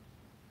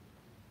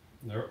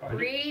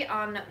 Brie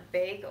on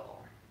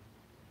bagel.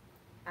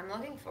 I'm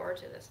looking forward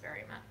to this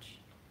very much.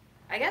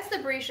 I guess the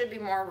Brie should be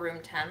more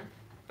room temp,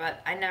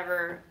 but I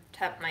never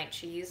temp my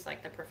cheese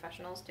like the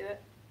professionals do it.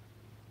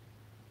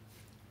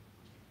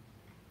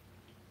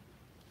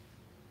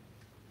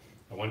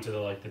 I went to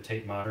the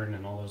Tate Modern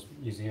and all those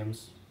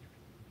museums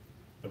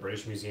the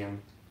British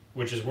Museum,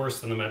 which is worse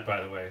than the Met,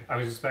 by the way. I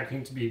was expecting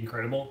it to be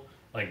incredible,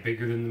 like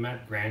bigger than the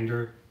Met,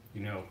 grander,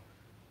 you know,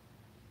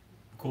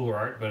 cooler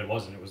art, but it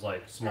wasn't. It was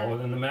like smaller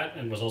than the Met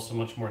and was also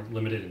much more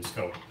limited in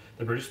scope.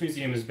 The British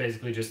Museum is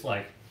basically just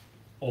like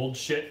old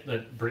shit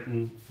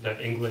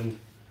that England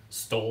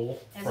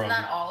stole Isn't from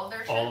that all of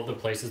their shit? all of the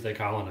places they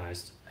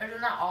colonized.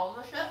 Isn't that all of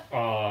the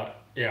shit?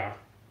 Yeah.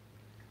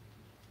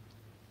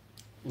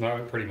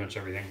 No, pretty much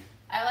everything.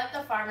 I like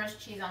the farmer's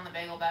cheese on the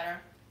bagel better.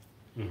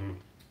 Mm-hmm.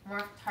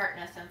 More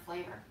tartness and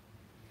flavor.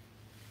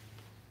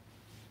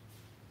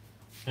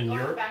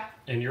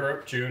 In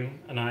Europe, June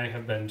and I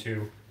have been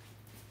to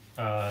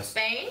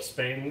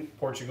Spain,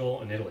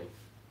 Portugal, and Italy.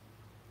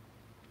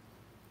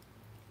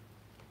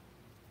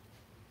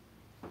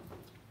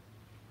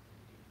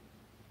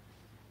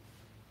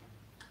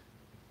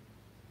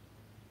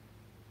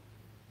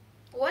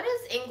 What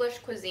is English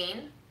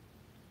cuisine?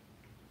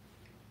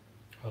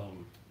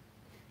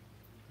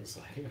 It's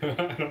like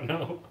I don't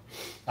know.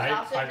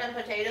 Sausage and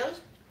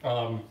potatoes?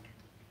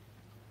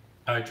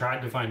 I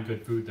tried to find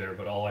good food there,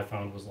 but all I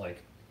found was like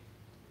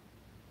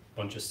a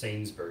bunch of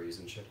Sainsbury's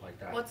and shit like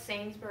that. What's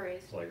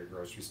Sainsbury's? It's like a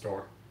grocery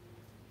store.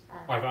 Oh.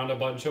 I found a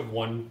bunch of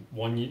one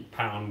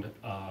pound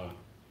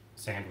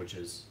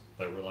sandwiches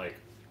that were like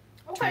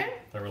Okay.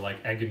 they were like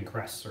egg and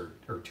cress or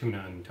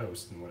tuna and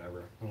toast and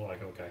whatever. I was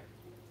like, okay.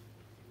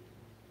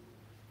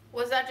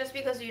 Was that just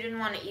because you didn't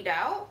want to eat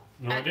out?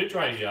 No, I did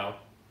try to eat out.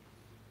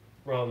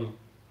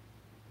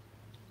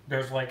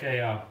 There's like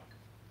a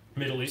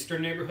Middle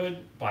Eastern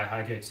neighborhood by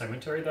Highgate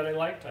Cemetery that I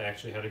liked. I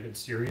actually had a good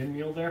Syrian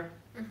meal there.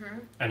 Mm-hmm.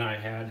 And I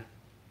had,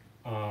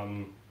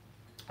 I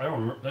don't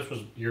remember, this was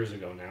years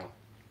ago now.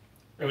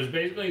 It was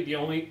basically the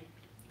only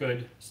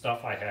good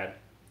stuff I had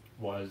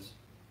was,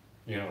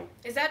 you know.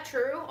 Is that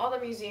true? All the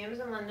museums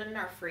in London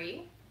are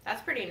free?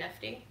 That's pretty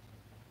nifty.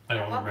 I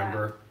don't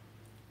remember.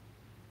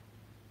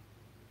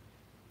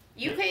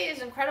 UK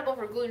is incredible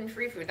for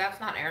gluten-free food. That's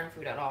not Aaron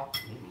food at all.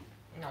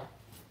 No.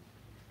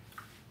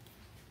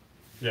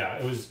 Yeah,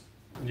 it was,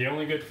 the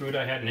only good food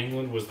I had in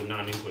England was the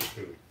non-English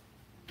food.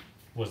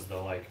 Was the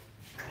like,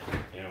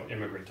 you know,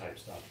 immigrant type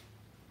stuff.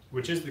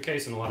 Which is the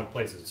case in a lot of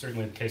places. It's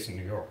certainly the case in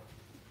New York.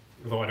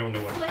 Although I don't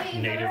know what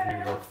native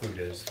New York food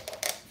is.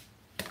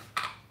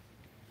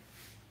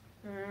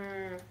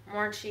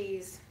 More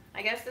cheese.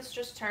 I guess this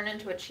just turned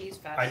into a cheese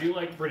fest. I do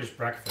like British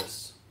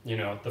breakfast. You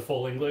know, the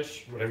full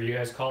English, whatever you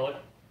guys call it.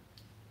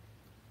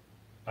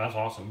 That's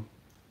awesome.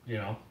 You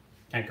know,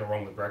 can't go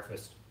wrong with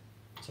breakfast.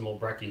 Some old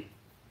brekkie.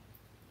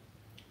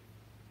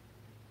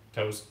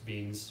 Toast,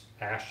 beans,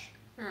 hash.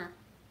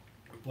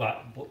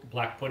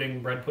 Black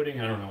pudding, bread pudding,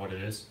 I don't know what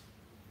it is.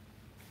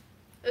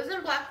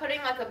 Isn't black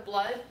pudding like a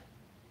blood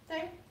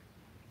thing?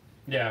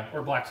 Yeah,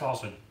 or black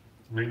sausage.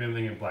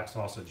 Remembering of black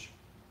sausage.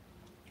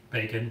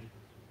 Bacon,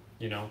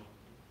 you know,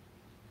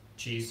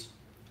 cheese.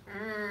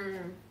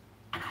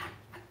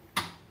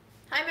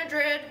 Hi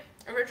Madrid,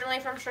 originally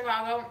from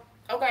Chicago.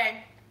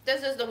 Okay,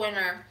 this is the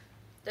winner.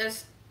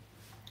 This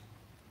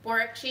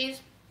Boric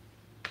cheese,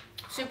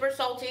 super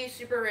salty,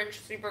 super rich,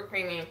 super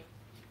creamy.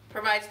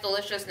 Provides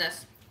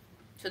deliciousness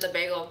to the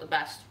bagel the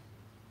best.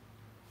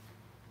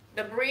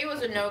 The brie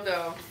was a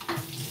no-go.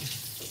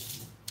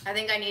 I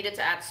think I needed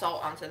to add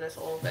salt onto this a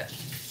little bit.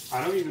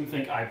 I don't even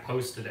think I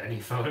posted any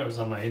photos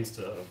on my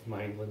Insta of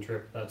my England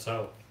trip. That's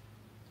how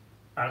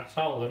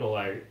little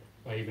I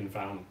even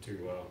found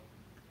to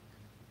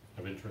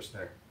of interest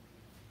there.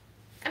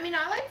 I mean,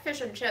 I like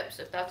fish and chips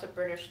if that's a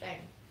British thing.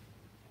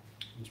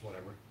 It's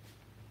whatever.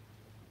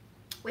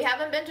 We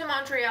haven't been to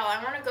Montreal.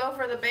 I want to go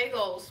for the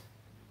bagels.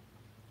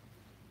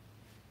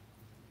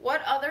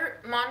 What other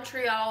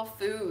Montreal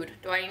food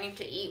do I need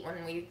to eat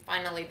when we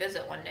finally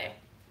visit one day?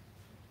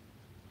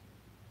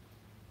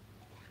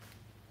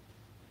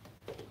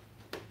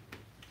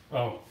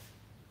 Oh,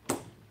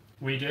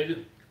 we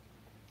did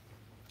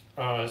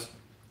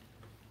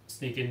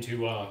sneak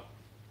into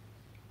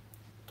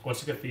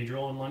what's the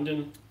cathedral in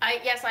London?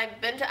 Yes, I've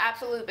been to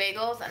Absolute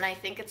Bagels, and I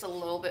think it's a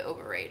little bit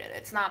overrated.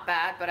 It's not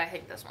bad, but I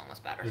think this one was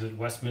better. Is it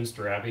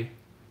Westminster Abbey?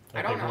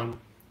 I don't know. One?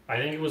 I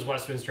think it was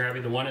Westminster Abbey,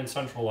 the one in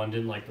central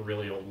London, like the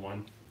really old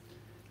one.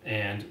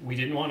 And we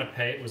didn't want to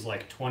pay, it was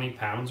like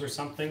 £20 or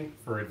something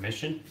for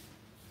admission.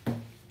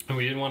 And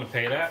we didn't want to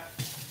pay that.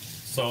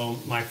 So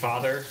my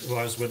father, who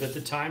I was with at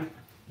the time,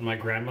 and my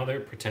grandmother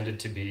pretended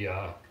to be,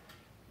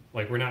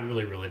 like, we're not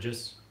really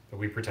religious, but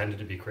we pretended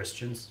to be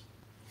Christians.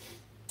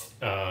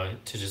 To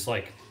just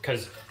like,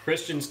 because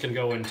Christians can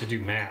go in to do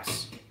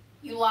mass.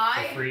 You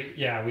lie? For free.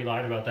 Yeah, we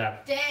lied about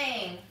that.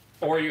 Dang.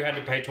 Or you had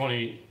to pay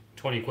 20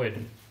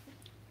 quid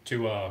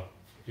to,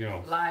 you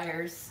know,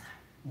 Liars.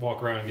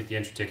 walk around and get the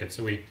entry ticket.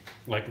 So we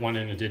like went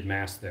in and did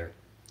mass there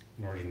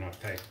in order to not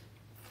pay.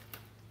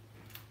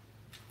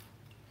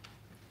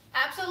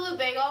 Absolute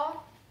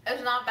Bagel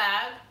is not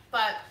bad,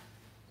 but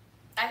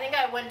I think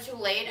I went too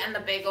late and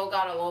the bagel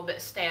got a little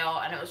bit stale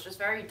and it was just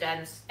very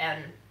dense,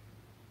 and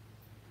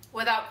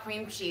without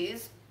cream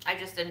cheese, I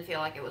just didn't feel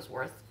like it was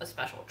worth a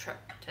special trip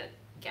to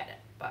get it.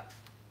 But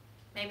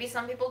maybe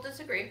some people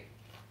disagree.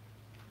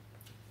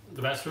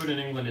 The best food in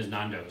England is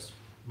Nando's.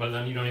 But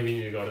then you don't even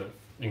need to go to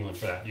England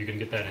for that. You can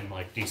get that in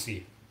like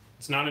DC.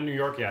 It's not in New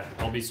York yet.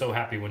 I'll be so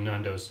happy when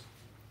Nando's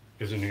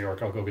is in New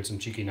York. I'll go get some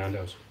cheeky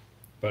Nando's.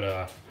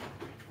 But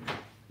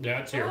yeah,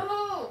 it's here.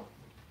 Oh,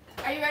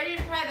 are you ready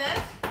to try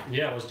this?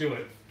 Yeah, let's do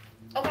it.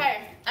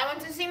 Okay, I went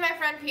to see my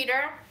friend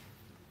Peter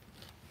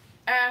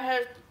and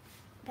his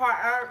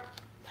partner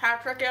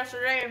Patrick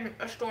yesterday in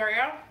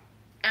Astoria,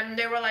 and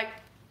they were like,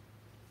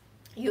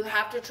 you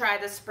have to try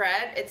the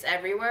spread, it's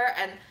everywhere.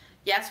 And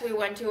yes, we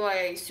went to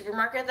a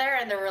supermarket there,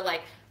 and there were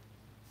like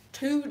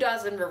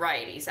 24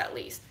 varieties at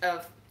least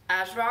of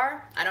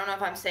Ashvar. I don't know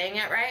if I'm saying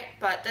it right,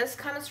 but this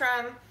comes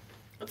from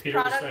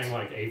Peter was saying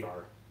like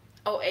Avar.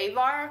 Oh,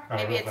 Avar?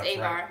 Maybe it's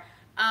Avar.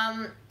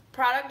 Right.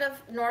 Product of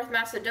North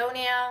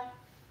Macedonia.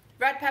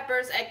 Red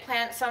peppers,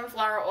 eggplant,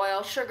 sunflower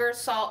oil, sugar,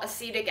 salt,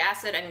 acetic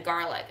acid, and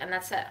garlic. And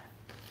that's it.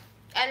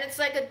 And it's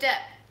like a dip.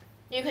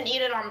 You can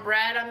eat it on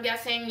bread, I'm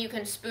guessing. You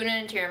can spoon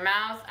it into your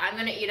mouth. I'm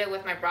going to eat it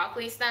with my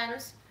broccoli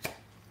stems.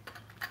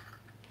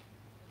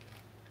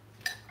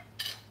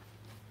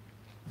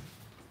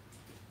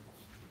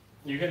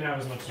 You can have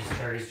as much as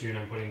cherries, June.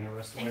 I'm putting the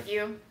rest away. Thank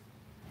you.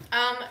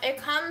 It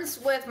comes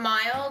with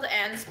mild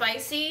and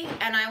spicy,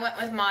 and I went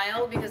with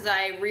mild because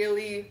I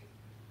really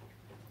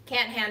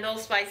can't handle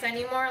spice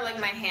anymore. Like,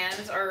 my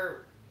hands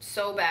are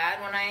so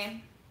bad when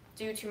I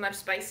do too much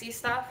spicy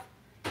stuff.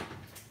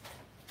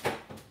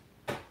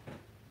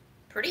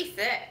 Pretty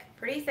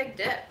thick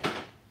dip.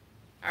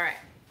 All right.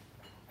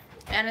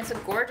 And it's a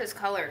gorgeous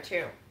color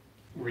too.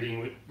 We're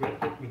eating with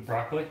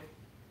broccoli.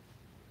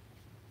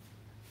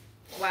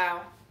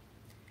 Wow.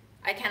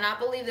 I cannot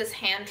believe this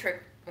hand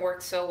trick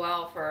works so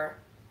well for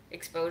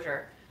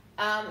exposure.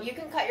 You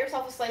can cut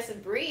yourself a slice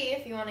of brie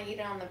if you want to eat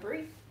it on the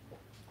brie.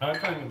 I'm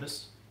fine with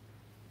this.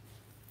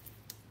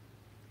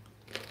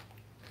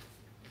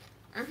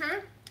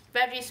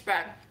 Veggie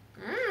spread.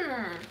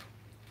 Mmm.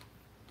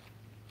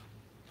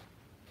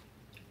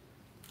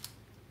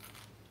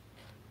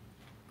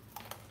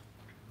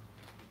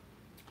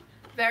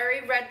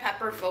 Very red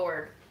pepper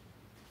forward.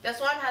 This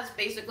one has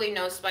basically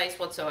no spice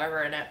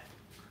whatsoever in it.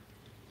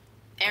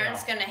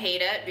 Aaron's gonna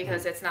hate it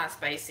because it's not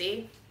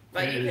spicy,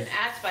 but you can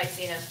add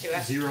spiciness to it.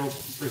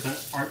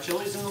 0%. Are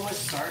chilies in the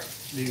list? Sorry,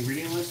 the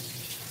ingredient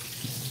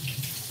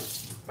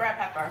list. Red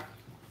pepper.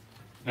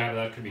 No,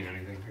 that could be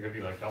anything. It could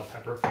be like bell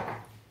pepper.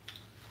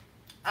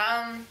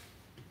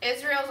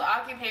 Israel's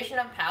occupation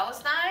of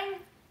Palestine.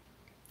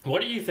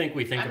 What do you think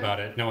we think about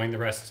it, knowing the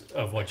rest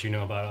of what you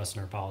know about us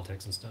and our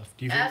politics and stuff?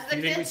 Do you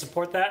think we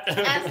support that?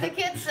 As the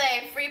kids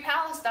say, free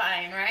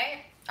Palestine,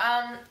 right?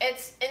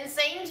 It's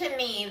insane to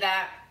me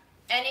that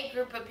any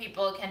group of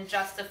people can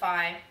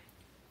justify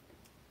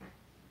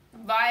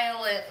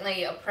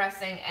violently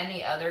oppressing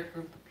any other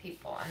group of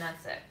people, and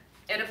that's it.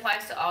 It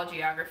applies to all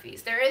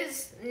geographies. There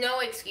is no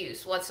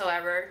excuse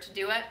whatsoever to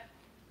do it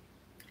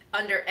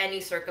under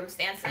any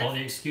circumstances. Well,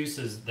 the excuse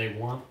is they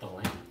want the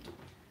land.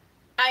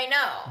 I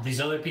know.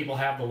 These other people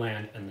have the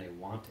land and they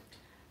want it.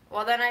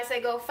 Well, then I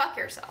say go fuck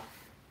yourself.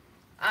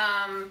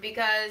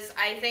 Because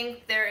I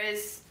think there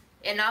is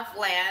enough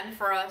land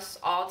for us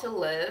all to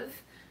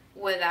live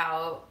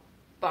without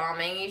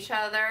bombing each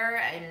other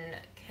and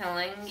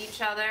killing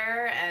each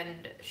other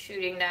and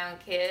shooting down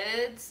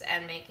kids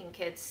and making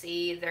kids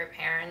see their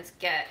parents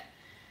get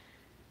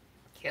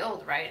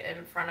killed right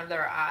in front of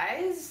their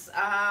eyes.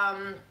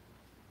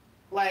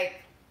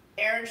 Like,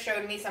 Aaron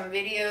showed me some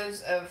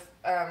videos of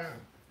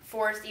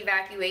forced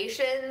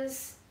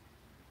evacuations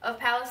of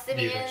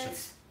Palestinians.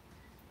 Evictions.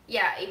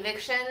 Yeah,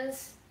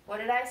 evictions. What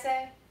did I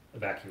say?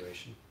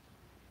 Evacuation.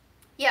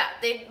 Yeah,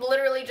 they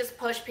literally just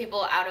push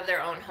people out of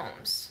their own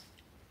homes.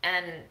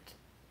 And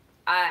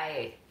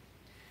I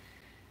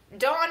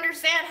don't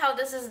understand how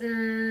this is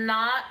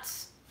not,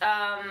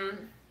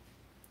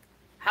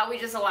 how we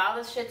just allow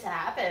this shit to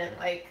happen.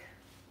 Like,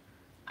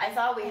 I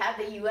thought we had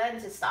the UN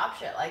to stop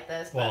shit like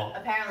this, but well,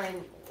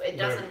 apparently it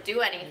doesn't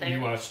do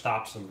anything. The US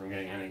stops them from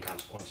getting any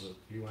consequences of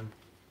the UN.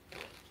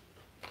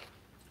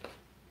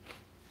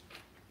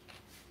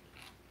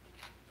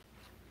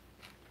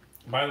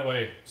 By the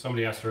way,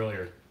 somebody asked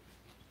earlier,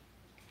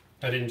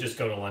 I didn't just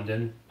go to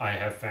London. I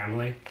have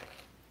family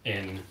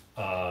in,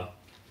 I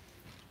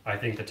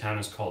think the town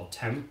is called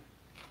Tem.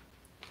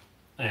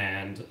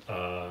 And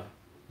I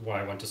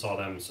went to saw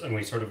them, and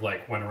we sort of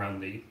like went around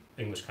the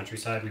English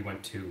countryside. We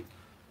went to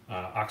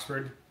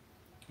Oxford.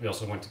 We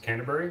also went to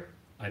Canterbury.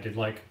 I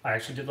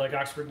actually did like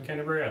Oxford and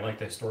Canterbury. I like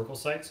the historical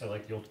sites. I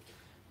like the old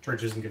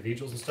churches and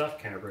cathedrals and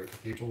stuff. Canterbury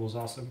Cathedral was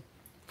awesome.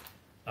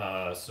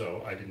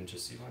 So I didn't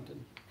just see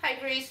London. Hi,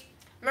 Greece.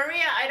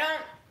 Maria,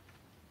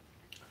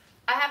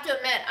 I have to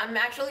admit, I'm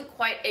actually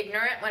quite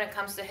ignorant when it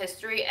comes to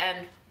history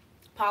and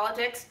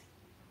politics.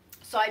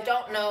 So I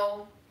don't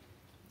know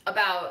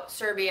about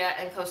Serbia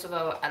and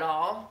Kosovo at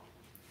all.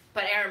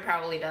 But Aaron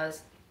probably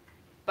does.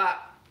 But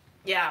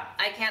yeah,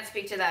 I can't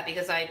speak to that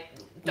because I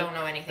don't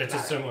know anything about it.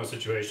 It's a similar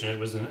situation. It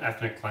was an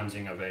ethnic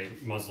cleansing of a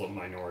Muslim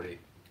minority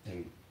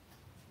in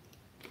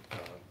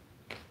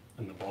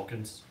the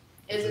Balkans.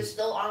 Is it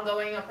still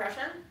ongoing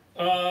oppression?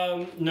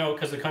 No,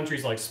 because the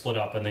countries like split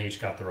up and they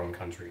each got their own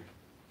country.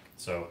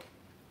 So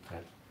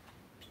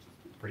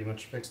pretty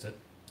much fixed it.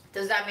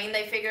 Does that mean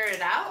they figured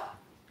it out?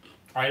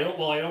 I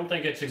don't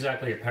think it's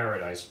exactly a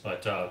paradise,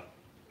 but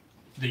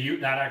the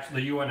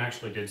UN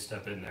actually did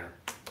step in there,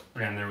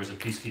 and there was a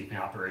peacekeeping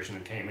operation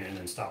that came in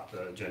and stopped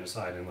the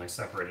genocide and like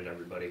separated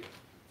everybody.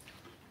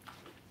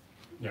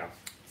 Yeah,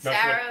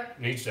 that's Sarah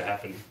what needs to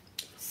happen.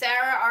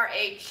 Sarah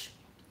RH.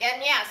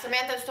 And yeah,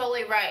 Samantha's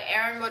totally right.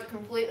 Aaron would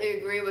completely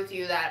agree with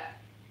you that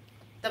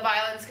the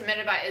violence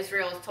committed by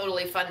Israel is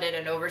totally funded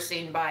and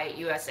overseen by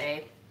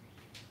USA,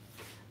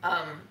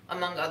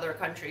 among other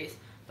countries.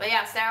 But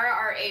yeah, Sarah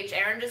RH.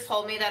 Aaron just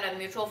told me that a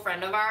mutual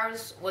friend of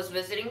ours was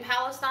visiting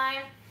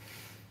Palestine,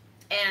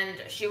 and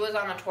she was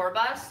on a tour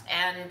bus,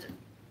 and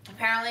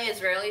apparently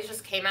Israelis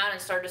just came out and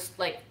started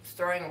like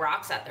throwing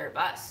rocks at their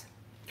bus.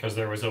 Because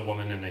there was a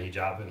woman in a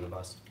hijab in the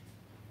bus.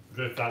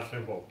 Just that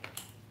simple.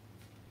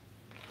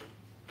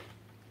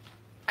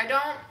 I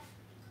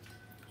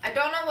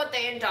don't know what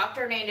they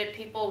indoctrinated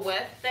people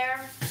with there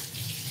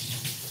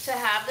to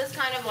have this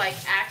kind of like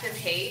active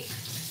hate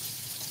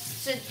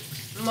to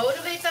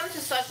motivate them to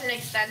such an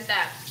extent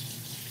that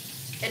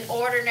an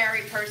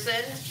ordinary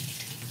person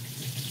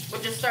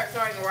would just start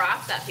throwing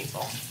rocks at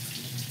people.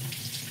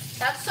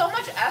 That's so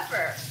much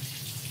effort.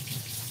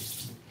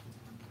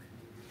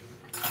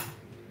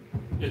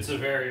 It's a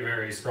very,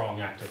 very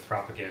strong active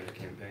propaganda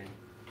campaign.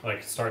 Like,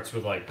 it starts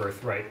with like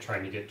Birthright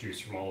trying to get Jews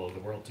from all over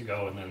the world to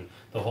go, and then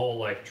the whole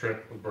like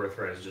trip with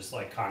Birthright is just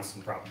like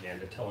constant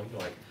propaganda telling you,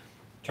 like,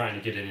 trying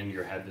to get it into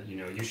your head that, you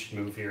know, you should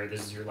move here,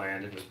 this is your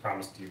land, it was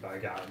promised to you by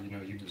God, you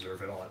know, you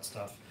deserve it, all that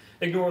stuff.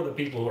 Ignore the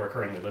people who are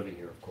currently living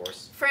here, of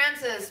course.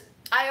 Francis,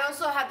 I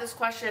also had this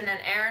question, and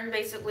Aaron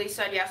basically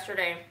said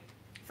yesterday,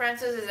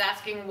 Francis is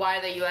asking why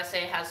the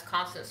USA has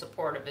constant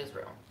support of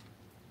Israel.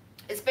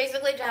 It's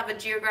basically to have a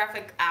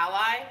geographic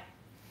ally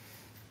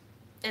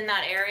in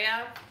that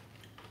area.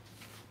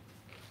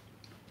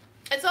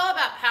 It's all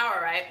about power,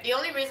 right? The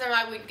only reason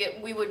why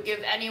we would give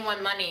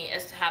anyone money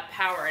is to have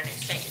power in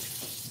exchange.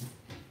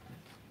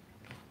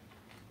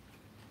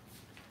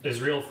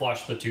 Israel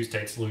flushed the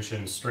two-state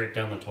solution straight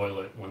down the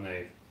toilet when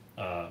they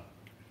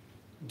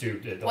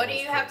did. What do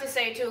you have to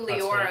say to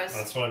Leoris?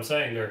 That's what I'm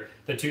saying.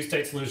 The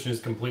two-state solution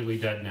is completely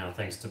dead now,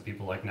 thanks to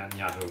people like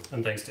Netanyahu,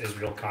 and thanks to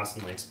Israel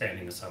constantly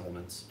expanding the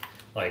settlements.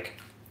 Like,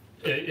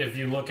 if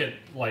you look at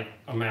like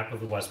a map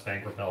of the West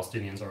Bank where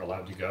Palestinians are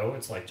allowed to go,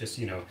 it's like just,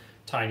 you know,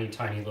 tiny,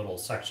 tiny little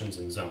sections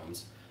and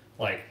zones.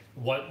 Like,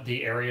 what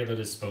the area that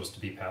is supposed to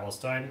be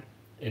Palestine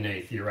in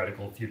a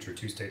theoretical future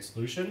two-state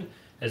solution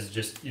has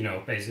just, you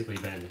know, basically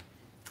been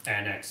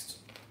annexed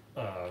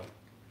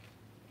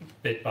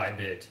bit by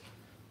bit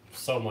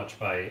so much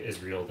by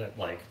Israel that,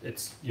 like,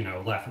 it's, you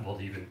know, laughable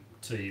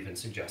to even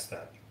suggest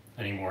that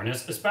anymore. And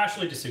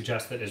especially to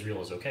suggest that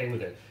Israel is okay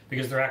with it,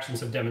 because their actions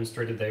have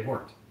demonstrated they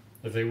weren't.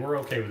 If they were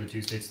okay with the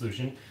two-state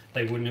solution,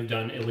 they wouldn't have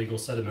done illegal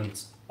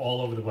settlements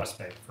all over the West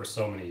Bank for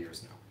so many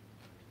years now.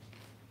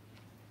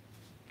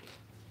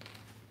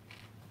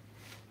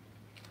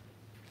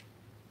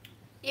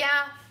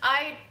 Yeah,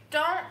 I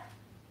don't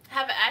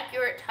have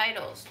accurate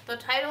titles. The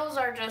titles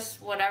are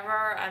just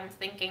whatever I'm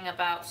thinking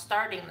about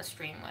starting the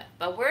stream with.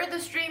 But where the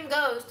stream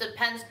goes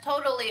depends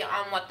totally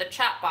on what the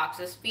chat box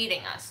is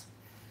feeding us.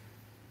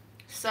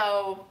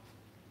 So,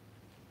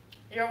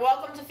 you're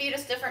welcome to feed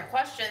us different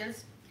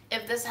questions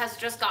if this has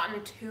just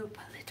gotten too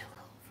political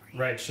for you.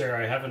 Right, sure.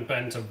 I haven't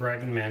been to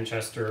Brighton,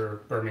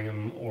 Manchester,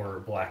 Birmingham, or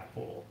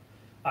Blackpool.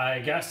 I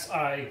guess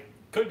I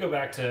could go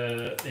back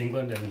to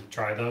England and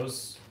try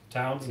those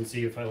towns and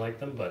see if I like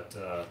them, but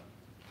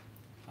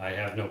I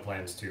have no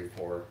plans to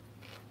for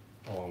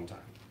a long time.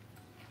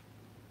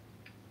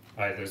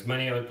 There's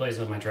many other places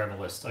on my travel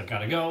list I've got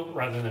to go,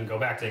 rather than go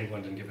back to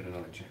England and give it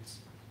another chance.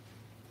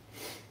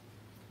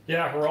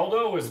 Yeah,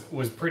 Geraldo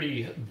was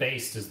pretty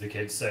based, as the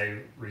kids say,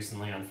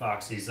 recently on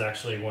Fox. He's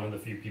actually one of the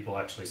few people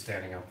actually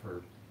standing up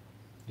for,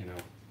 you know,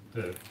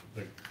 the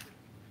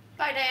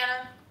Bye,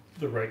 Diana.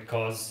 the right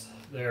cause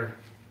there.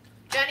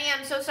 Jenny,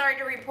 I'm so sorry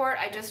to report.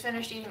 I just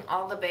finished eating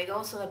all the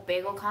bagels, so the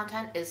bagel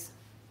content is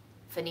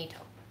finito.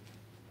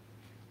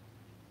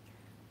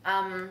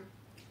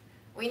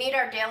 We need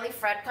our daily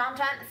Fred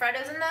content. Fred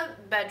is in the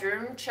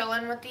bedroom,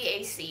 chilling with the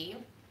AC.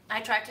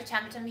 I tried to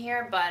tempt him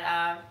here,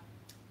 but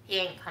he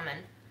ain't coming.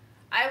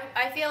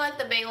 I feel like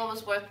the bagel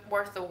was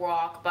worth the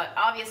walk, but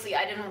obviously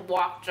I didn't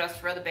walk just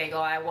for the bagel.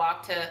 I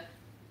walked to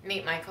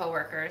meet my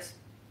coworkers.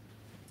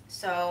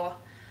 So...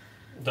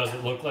 Does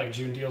it look like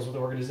June deals with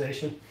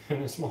organization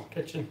in a small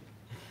kitchen?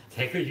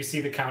 Take it, you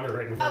see the counter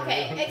right in front of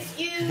you. Okay,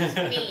 excuse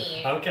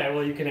me. Okay,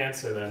 well you can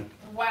answer then.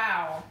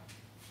 Wow.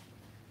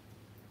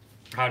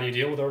 How do you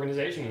deal with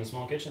organization in a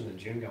small kitchen then,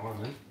 June? Go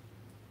on then.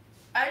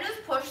 I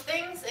just push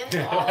things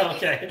into all of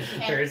Okay,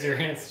 these there's your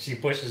answer. She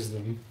pushes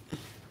them.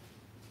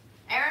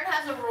 Aaron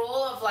has a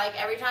rule of, like,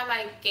 every time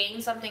I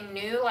gain something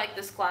new, like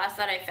this glass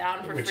that I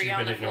found for Which free you've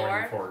on been the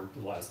ignoring floor, for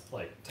the last,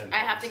 like, 10 I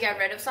have to get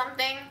rid of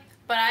something.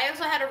 But I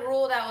also had a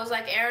rule that was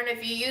like, Aaron,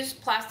 if you use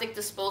plastic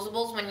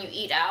disposables when you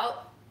eat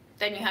out,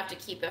 then you have to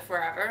keep it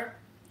forever.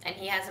 And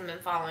he hasn't been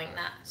following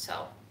that,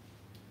 so.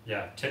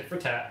 Yeah, tit for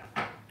tat.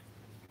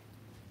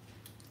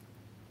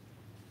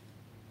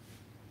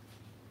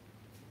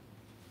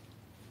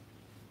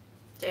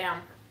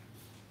 Damn.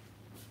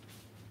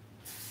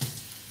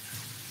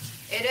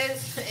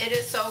 It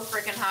is so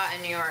freaking hot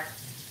in New York.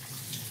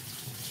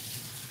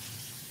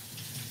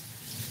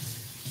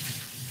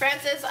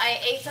 Francis, I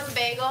ate some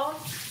bagel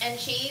and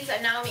cheese,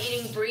 and now I'm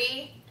eating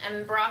brie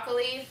and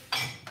broccoli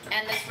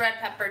and this red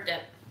pepper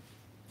dip.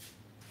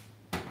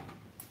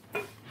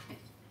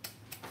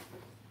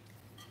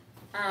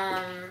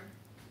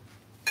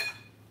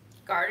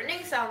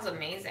 Gardening sounds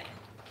amazing.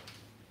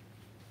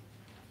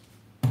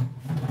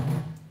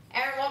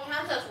 Aaron, what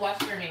counts as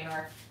Western New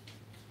York?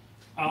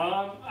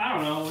 I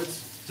don't know.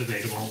 It's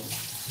debatable.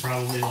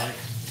 Probably like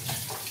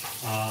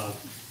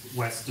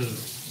west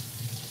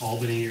of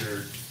Albany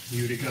or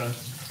Utica,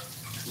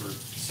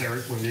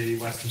 or maybe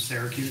west of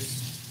Syracuse.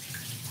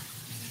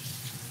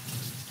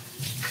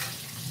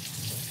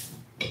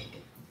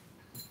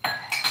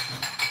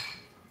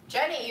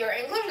 Jenny, your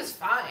English is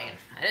fine.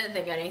 I didn't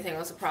think anything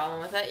was a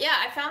problem with it. Yeah,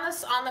 I found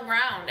this on the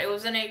ground. It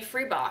was in a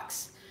free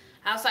box.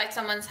 Outside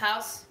someone's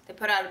house, they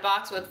put out a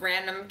box with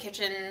random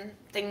kitchen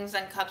things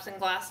and cups and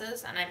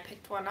glasses, and I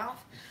picked one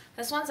off.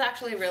 This one's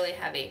actually really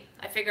heavy.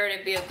 I figured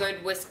it'd be a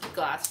good whiskey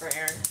glass for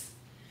Aaron.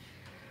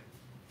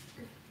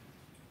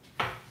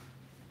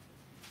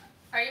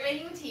 Are you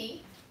making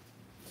tea?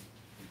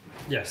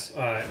 Yes,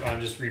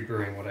 I'm just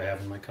rebrewing what I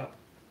have in my cup.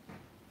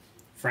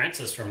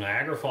 Francis from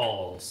Niagara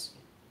Falls.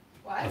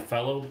 What? A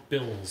fellow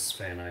Bills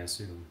fan, I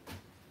assume.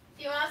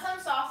 Do you want some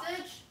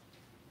sausage?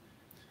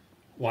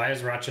 Why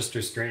is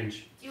Rochester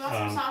strange? Do you want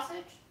some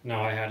sausage? No,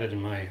 I had it in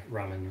my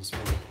ramen this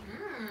morning.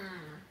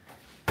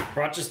 Mmm.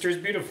 Rochester's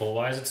beautiful.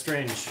 Why is it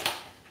strange?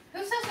 Who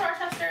says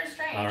Rochester is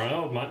strange? I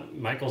don't know.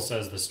 Michael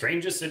says the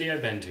strangest city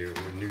I've been to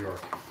in New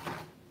York.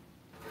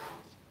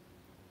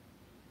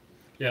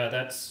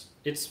 Yeah,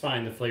 it's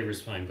fine. The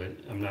flavor's fine, but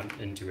I'm not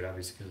into it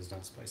obviously because it's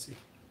not spicy.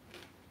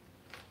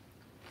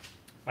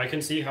 I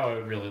can see how I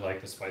would really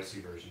like the spicy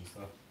versions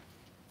though.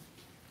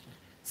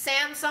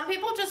 Sam, some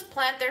people just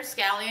plant their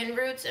scallion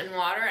roots in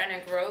water and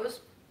it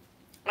grows.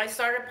 I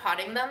started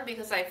potting them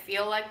because I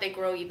feel like they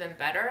grow even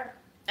better.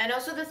 And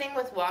also the thing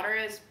with water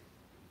is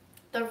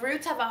the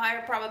roots have a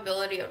higher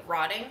probability of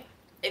rotting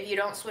if you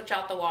don't switch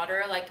out the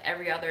water like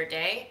every other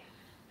day.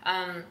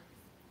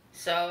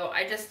 So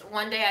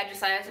one day I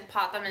decided to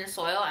pot them in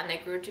soil and they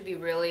grew to be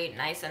really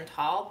nice and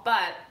tall,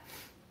 but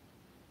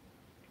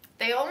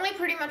they only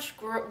pretty much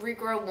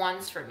regrow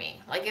once for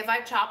me. Like if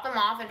I chop them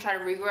off and try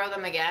to regrow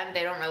them again,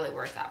 they don't really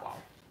work that well.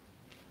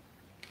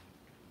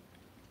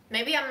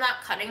 Maybe I'm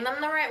not cutting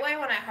them the right way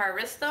when I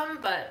harvest them,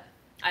 but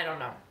I don't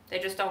know. They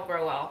just don't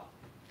grow well.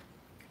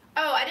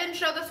 Oh, I didn't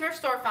show the thrift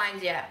store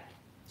finds yet.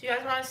 Do you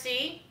guys want to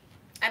see?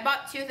 I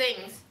bought 2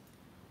 things.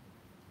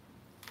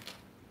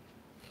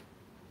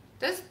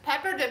 This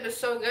pepper dip is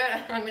so good.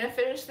 I'm going to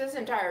finish this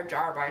entire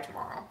jar by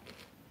tomorrow.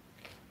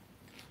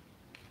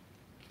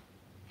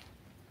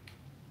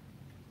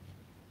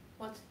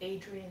 What's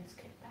Adrian's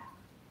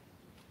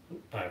kickback?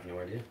 I have no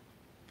idea.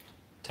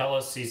 Tell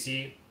us,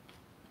 Cece.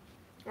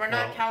 We're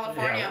not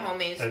California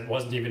homies. It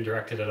wasn't even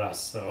directed at us,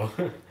 so.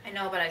 I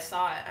know, but I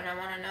saw it and I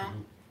want to know.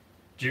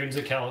 June's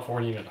a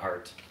Californian at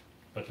heart,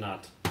 but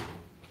not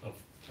of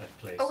that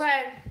place.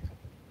 Okay.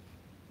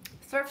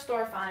 Thrift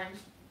store finds.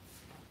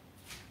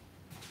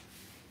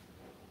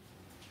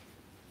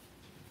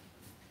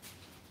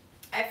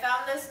 I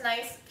found this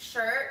nice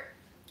shirt.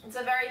 It's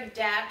a very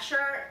dad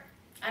shirt.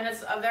 And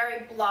it's a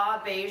very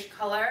blah beige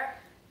color,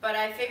 but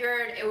I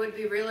figured it would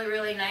be really,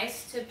 really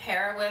nice to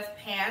pair with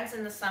pants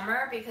in the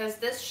summer because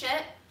this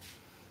shit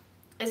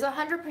is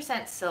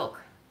 100% silk,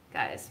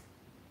 guys.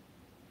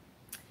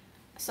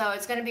 So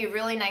it's gonna be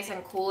really nice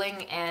and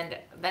cooling and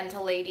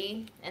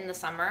ventilating in the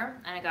summer,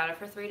 and I got it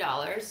for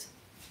 $3.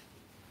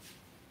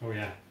 Oh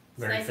yeah,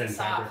 very nice thin and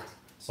fabric. soft.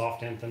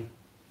 Soft and thin.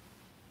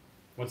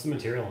 What's the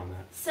material on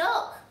that?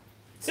 Silk.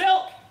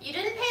 Silk! You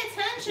didn't pay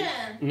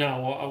attention.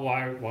 No,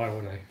 why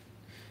would I?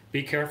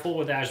 Be careful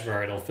with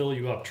ashbar, it'll fill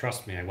you up.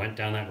 Trust me, I went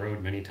down that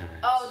road many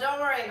times. Oh, don't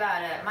worry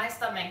about it. My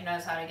stomach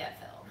knows how to get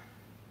filled.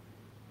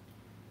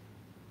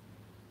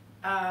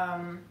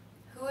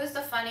 Who is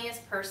the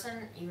funniest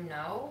person you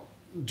know?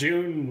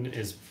 June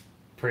is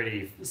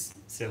pretty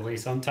silly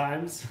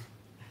sometimes.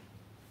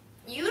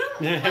 You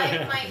don't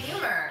like my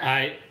humor.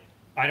 I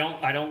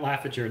don't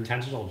laugh at your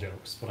intentional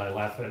jokes, but I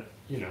laugh at,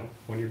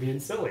 when you're being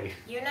silly.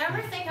 You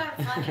never think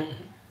I'm funny.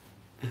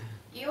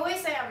 You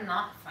always say I'm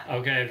not funny.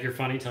 Okay, if you're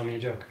funny, tell me a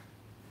joke.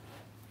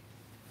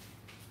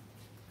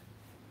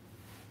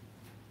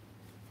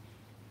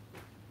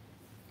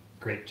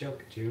 Great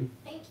joke, June.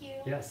 Thank you.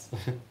 Yes.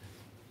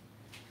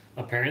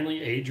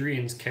 Apparently,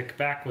 Adrian's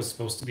kickback was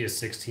supposed to be a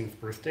 16th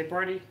birthday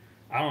party.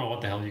 I don't know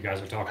what the hell you guys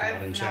are talking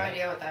about in chat. I have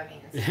no idea what that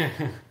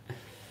means.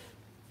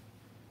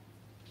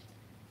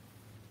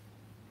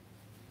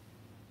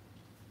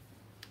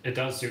 It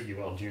does suit you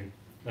well, June.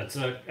 I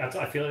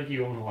feel like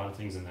you own a lot of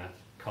things in that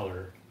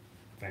color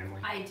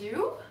family. I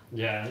do?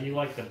 Yeah, you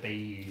like the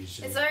beige.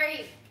 It's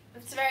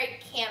a very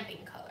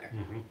camping color.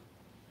 Mm-hmm.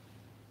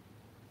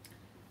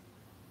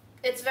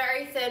 It's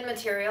very thin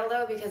material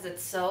though because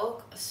it's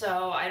silk,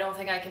 so I don't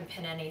think I can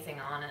pin anything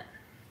on it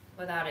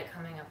without it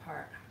coming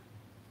apart.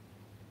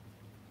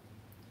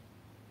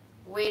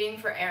 Waiting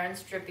for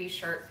Aaron's drippy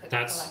shirt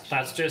collection.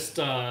 That's just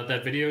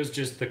that video is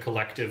just the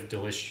collective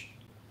Delish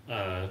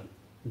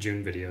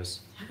June videos.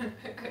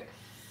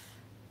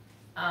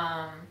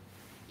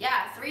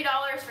 Yeah,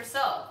 $3 for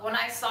silk. When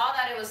I saw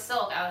that it was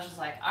silk, I was just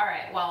like, all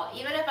right, well,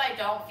 even if I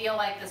don't feel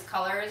like this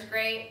color is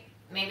great,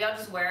 maybe I'll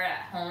just wear it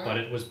at home. But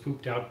it was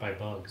pooped out by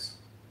bugs.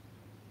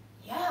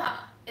 Yeah,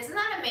 isn't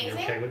that amazing?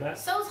 You okay with that?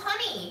 So's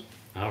honey.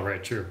 Oh,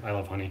 right, true. I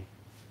love honey.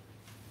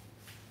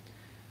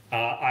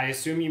 I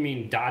assume you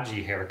mean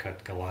dodgy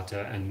haircut,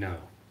 Galata, and no.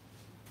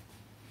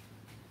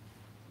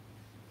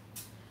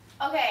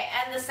 Okay,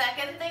 and the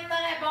second thing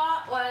that I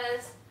bought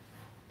was,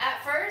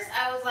 at first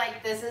I was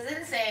like, this is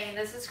insane,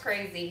 this is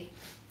crazy.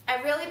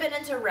 I've really been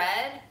into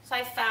red, so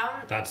I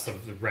found... That's the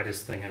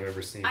reddest thing I've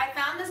ever seen. I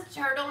found this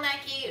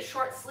turtlenecky,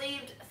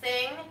 short-sleeved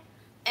thing,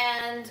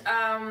 and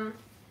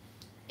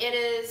it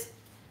is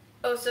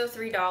also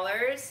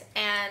 $3,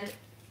 and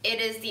it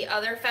is the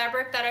other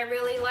fabric that I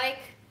really like.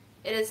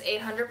 It is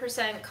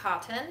 800%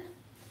 cotton,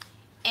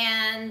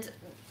 and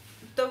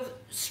the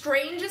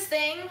strangest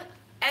thing,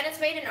 and it's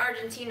made in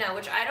Argentina,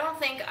 which I don't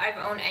think I've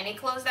owned any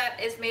clothes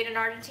that is made in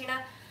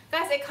Argentina.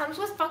 Guys, it comes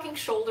with fucking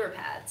shoulder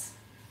pads.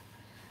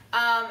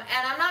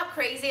 And I'm not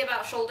crazy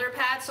about shoulder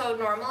pads, so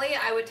normally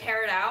I would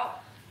tear it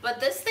out, but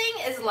this thing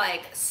is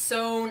like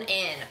sewn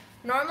in.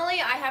 Normally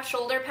I have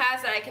shoulder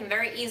pads that I can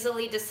very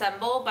easily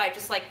disassemble by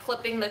just like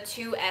clipping the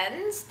two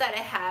ends that it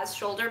has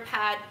shoulder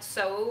pad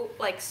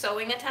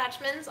sewing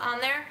attachments on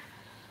there.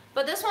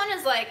 But this one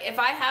is like, if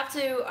I have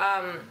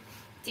to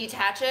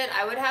detach it,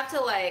 I would have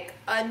to like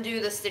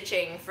undo the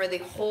stitching for the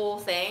whole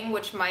thing,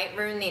 which might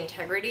ruin the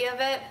integrity of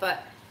it,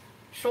 but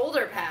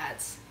shoulder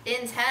pads,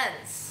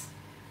 intense.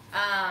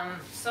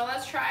 So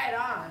let's try it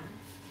on.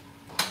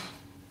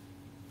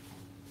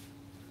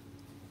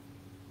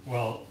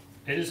 Well,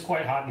 it is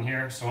quite hot in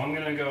here, so I'm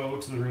gonna go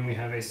to the room we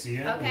have AC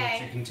in and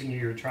let you continue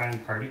your try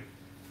and party.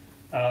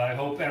 I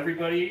hope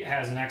everybody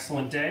has an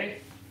excellent day.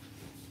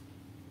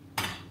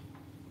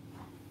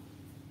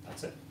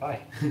 That's it. Bye.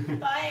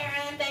 Bye,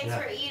 Aaron. Thanks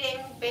for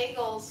eating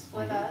bagels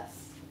with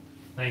us.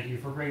 Thank you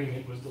for bringing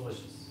it. It was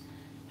delicious.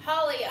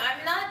 Holly,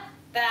 I'm not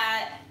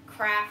that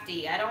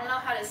crafty. I don't know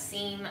how to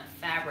seam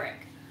fabric.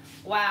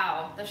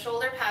 Wow, the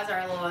shoulder pads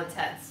are a little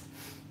intense.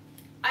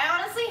 I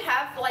honestly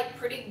have like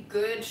pretty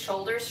good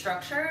shoulder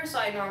structure, so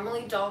I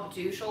normally don't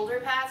do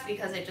shoulder pads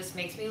because it just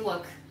makes me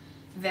look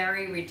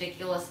very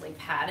ridiculously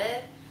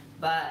padded,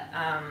 but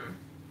I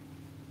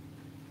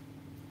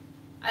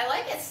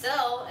like it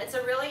still. It's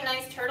a really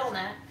nice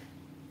turtleneck,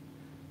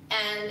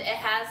 and it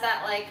has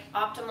that like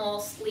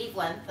optimal sleeve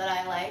length that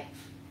I like.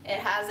 It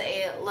has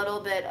a little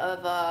bit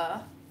of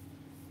a,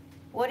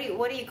 what do you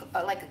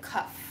like a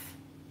cuff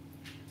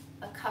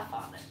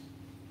on it.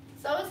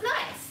 So it's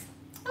nice.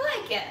 I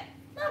like it.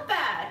 Not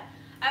bad.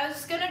 I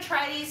was gonna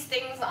try these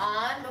things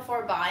on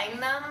before buying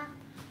them,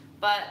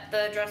 but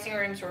the dressing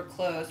rooms were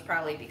closed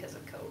probably because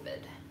of COVID.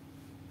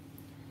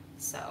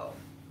 So,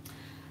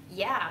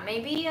 yeah,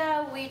 maybe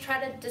we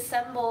try to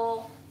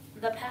disassemble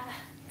the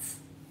pads.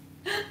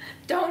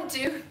 Don't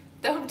do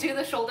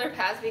the shoulder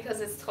pads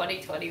because it's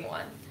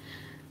 2021.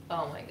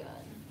 Oh my god.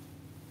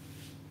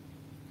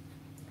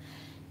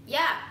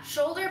 Yeah,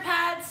 shoulder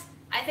pads.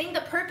 I think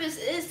the purpose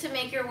is to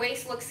make your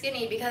waist look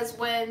skinny, because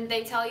when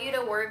they tell you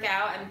to work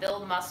out and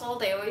build muscle,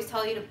 they always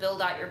tell you to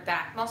build out your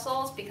back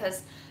muscles,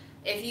 because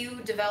if you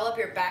develop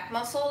your back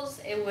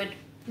muscles, it would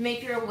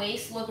make your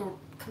waist look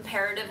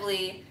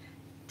comparatively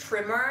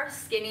trimmer,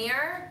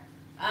 skinnier.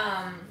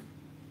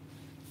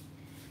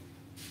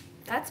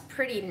 That's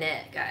pretty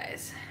knit,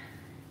 guys.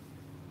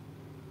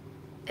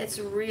 It's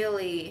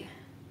really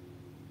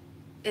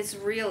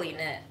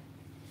knit.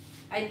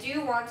 I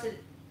do want to,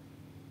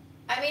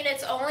 I mean,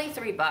 it's only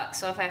 $3,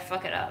 so if I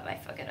fuck it up, I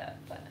fuck it up,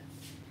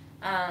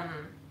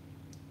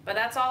 but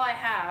that's all I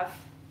have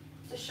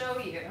to show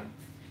you.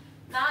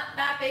 Not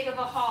that big of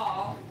a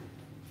haul.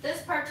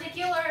 This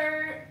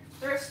particular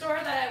thrift store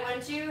that I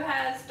went to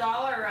has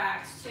dollar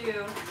racks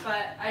too,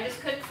 but I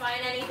just couldn't find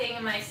anything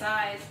in my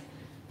size.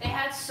 They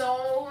had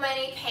so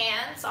many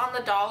pants on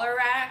the dollar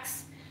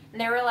racks,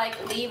 and they were like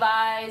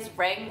Levi's,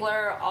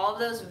 Wrangler, all of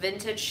those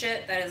vintage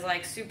shit that is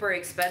like super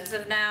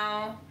expensive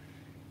now.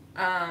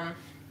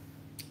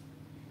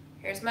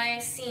 Here's my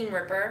seam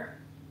ripper.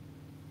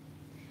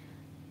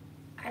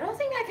 I don't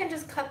think I can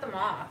just cut them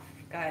off,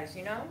 guys,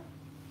 you know?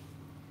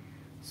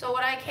 So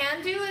what I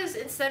can do is,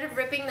 instead of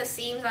ripping the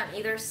seams on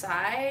either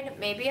side,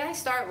 maybe I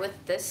start with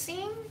this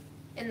seam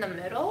in the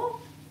middle.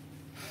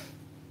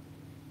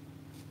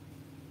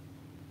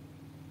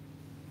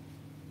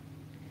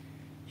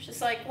 It's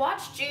just like,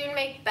 watch June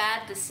make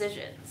bad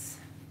decisions.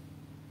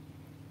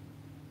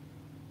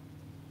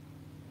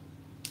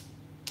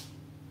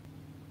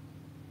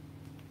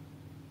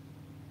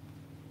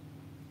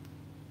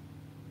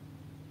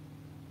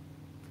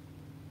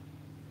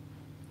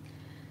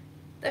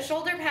 The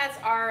shoulder pads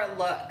are a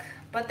look,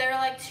 but they're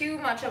like too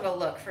much of a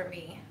look for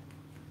me.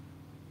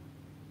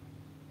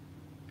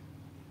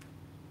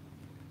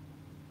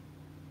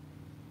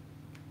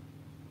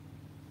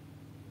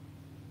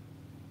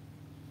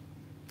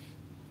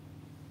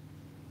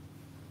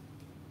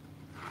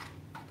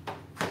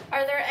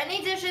 Are there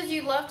any dishes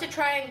you love to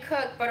try and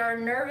cook but are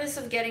nervous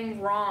of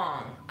getting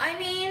wrong? I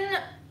mean,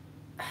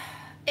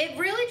 it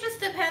really just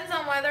depends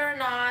on whether or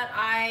not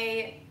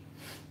I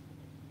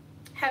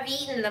have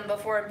eaten them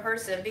before in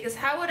person, because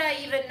how would I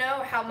even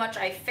know how much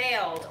I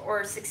failed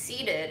or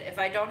succeeded if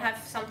I don't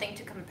have something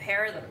to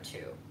compare them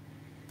to?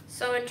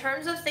 So in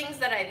terms of things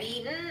that I've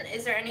eaten,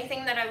 is there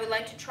anything that I would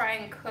like to try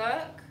and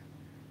cook?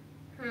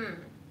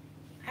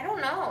 I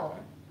don't know.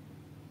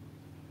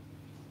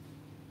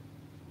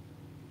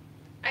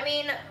 I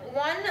mean,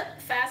 one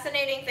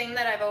fascinating thing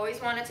that I've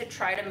always wanted to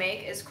try to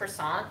make is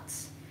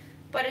croissants,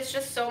 but it's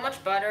just so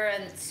much butter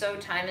and it's so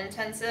time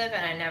intensive,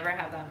 and I never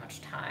have that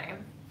much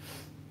time.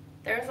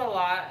 There's a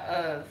lot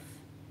of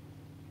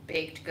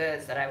baked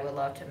goods that I would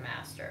love to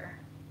master.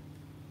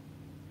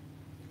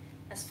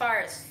 As far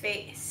as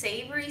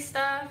savory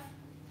stuff,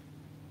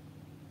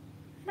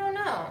 I don't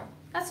know.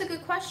 That's a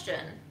good question.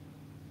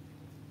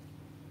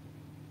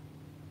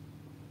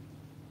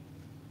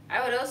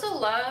 I would also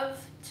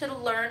love to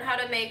learn how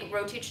to make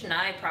roti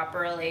canai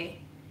properly.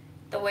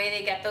 The way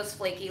they get those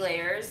flaky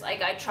layers.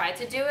 Like, I tried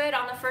to do it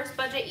on the first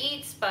Budget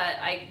Eats, but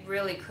I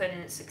really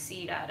couldn't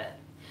succeed at it.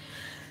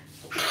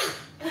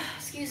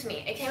 Excuse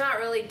me. It came out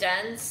really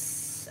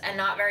dense and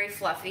not very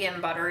fluffy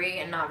and buttery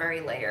and not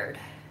very layered.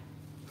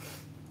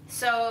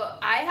 So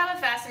I have a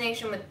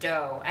fascination with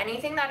dough.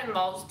 Anything that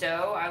involves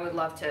dough, I would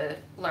love to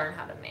learn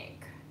how to make.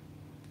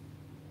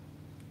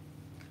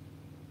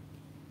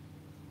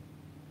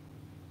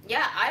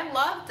 Yeah, I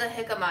loved the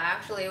jicama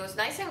actually. It was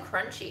nice and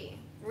crunchy.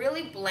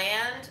 Really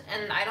bland,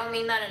 and I don't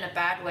mean that in a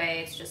bad way.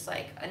 It's just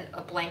like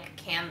a blank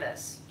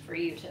canvas for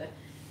you to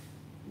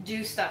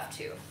do stuff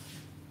to.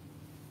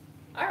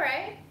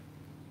 Alright.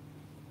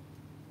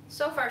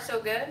 So far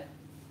so good.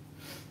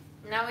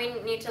 Now we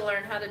need to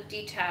learn how to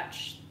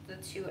detach the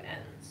two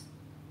ends.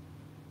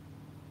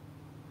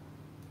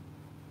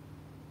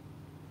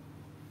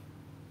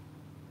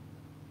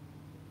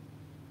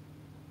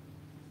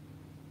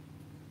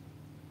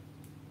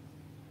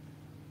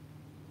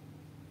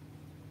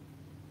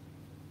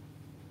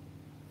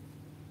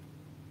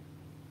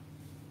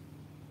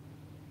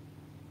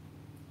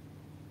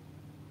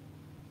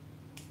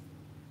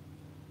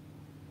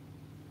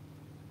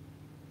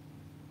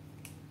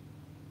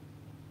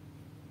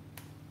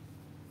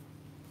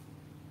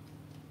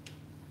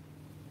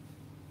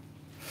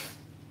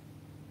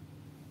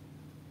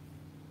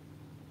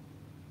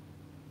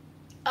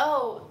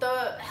 Oh,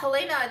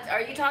 Helena,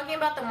 are you talking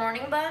about the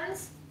morning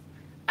buns?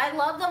 I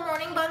love the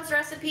morning buns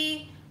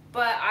recipe,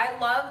 but I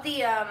love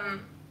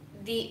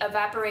the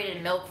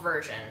evaporated milk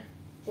version.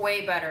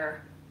 Way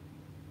better.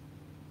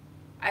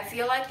 I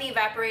feel like the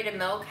evaporated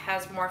milk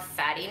has more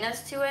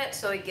fattiness to it,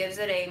 so it gives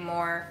it a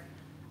more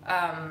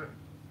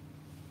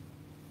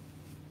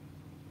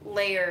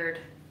layered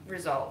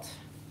result.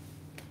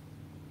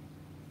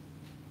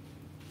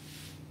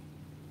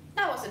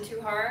 That wasn't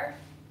too hard.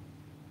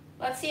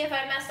 Let's see if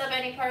I messed up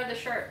any part of the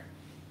shirt.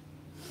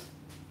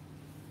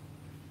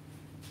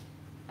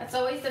 That's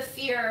always the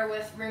fear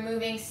with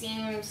removing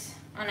seams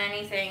on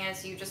anything,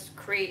 as you just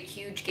create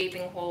huge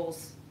gaping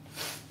holes.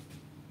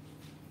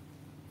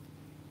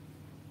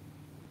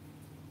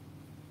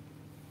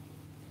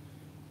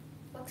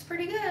 Looks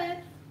pretty good.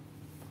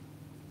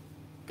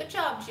 Good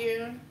job,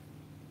 June.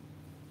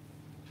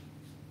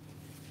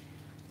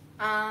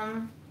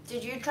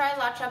 Did you try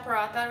lacha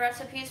paratha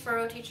recipes for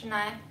roti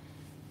canai?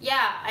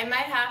 Yeah, I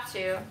might have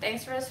to.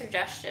 Thanks for the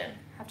suggestion.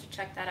 Have to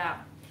check that out.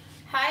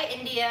 Hi,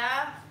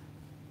 India.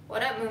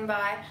 What up,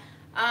 Mumbai?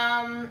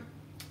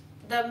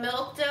 The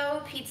milk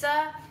dough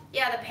pizza.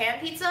 Yeah, the pan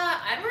pizza.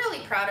 I'm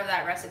really proud of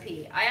that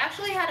recipe. I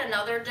actually had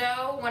another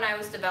dough when I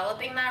was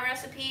developing that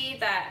recipe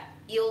that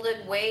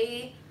yielded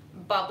way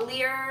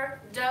bubblier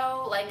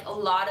dough, like a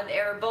lot of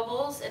air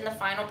bubbles in the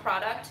final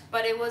product,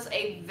 but it was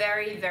a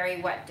very,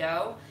 very wet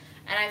dough.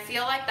 And I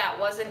feel like that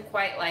wasn't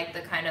quite like the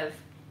kind of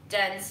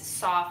dense,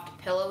 soft,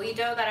 pillowy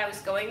dough that I was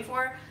going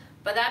for,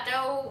 but that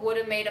dough would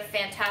have made a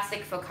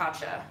fantastic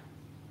focaccia.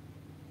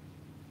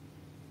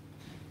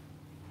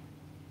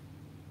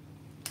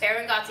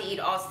 Aaron got to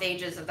eat all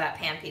stages of that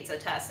pan pizza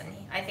test, and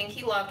I think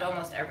he loved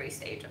almost every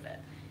stage of it.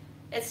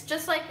 It's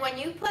just like when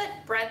you put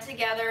bread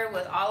together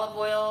with olive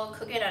oil,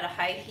 cook it at a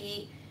high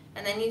heat,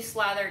 and then you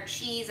slather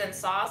cheese and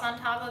sauce on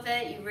top of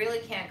it, you really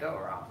can't go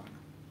wrong.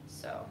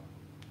 So.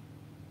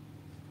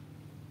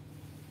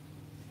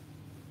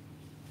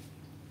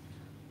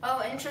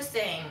 Oh,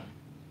 interesting.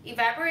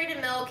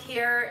 Evaporated milk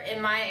here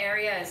in my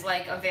area is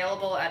like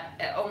available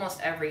at almost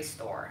every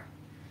store,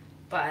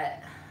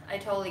 but I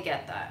totally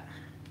get that.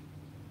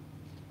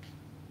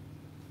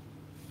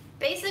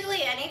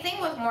 Basically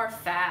anything with more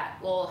fat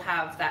will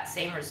have that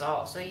same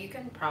result, so you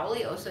can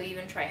probably also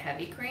even try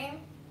heavy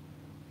cream.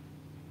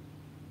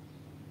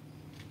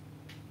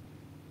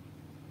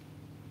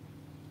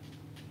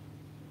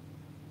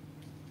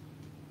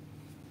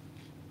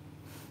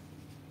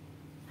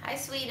 Hi,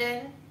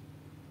 Sweden.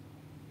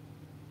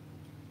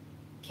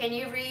 Can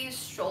you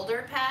reuse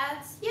shoulder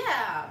pads?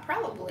 Yeah,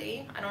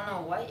 probably. I don't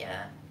know what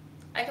yet.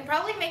 I could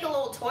probably make a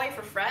little toy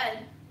for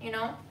Fred, you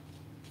know?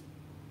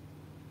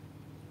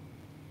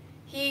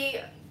 He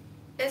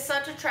is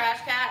such a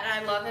trash cat, and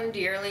I love him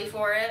dearly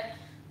for it.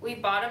 We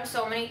bought him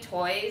so many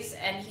toys,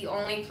 and he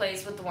only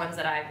plays with the ones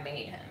that I've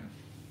made him.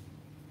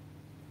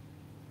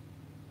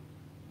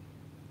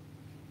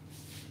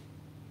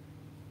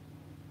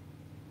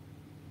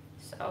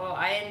 So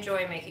I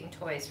enjoy making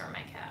toys for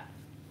my cat.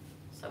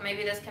 So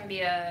maybe this can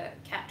be a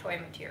cat toy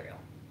material.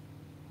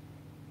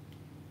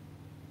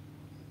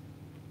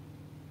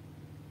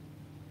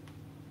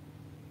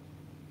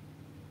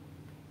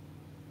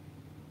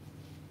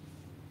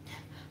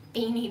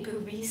 Beanie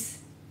boobies.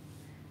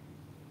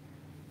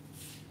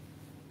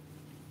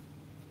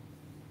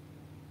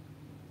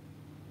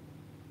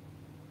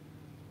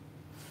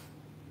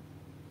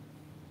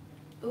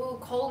 Ooh,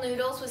 cold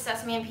noodles with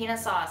sesame and peanut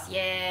sauce.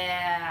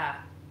 Yeah.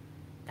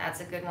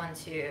 That's a good one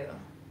too.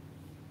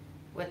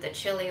 With the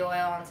chili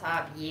oil on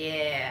top.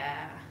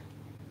 Yeah.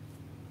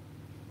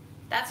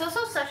 That's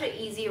also such an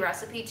easy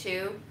recipe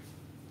too.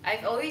 I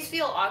always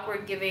feel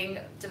awkward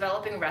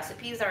developing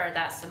recipes that are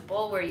that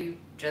simple, where you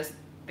just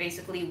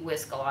basically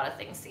whisk a lot of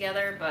things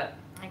together, but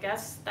I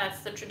guess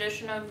that's the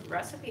tradition of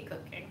recipe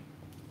cooking.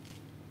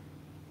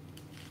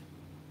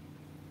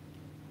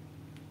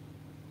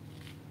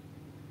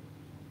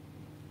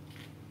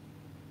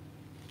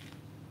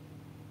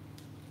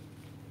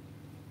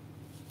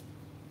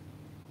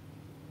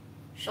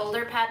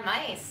 Shoulder pad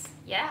mice,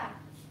 yeah.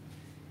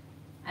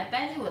 I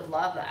bet he would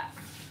love that.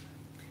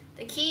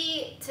 The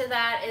key to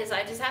that is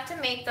I just have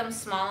to make them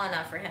small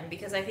enough for him,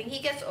 because I think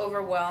he gets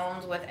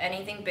overwhelmed with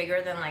anything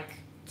bigger than like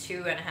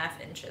 2.5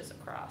 inches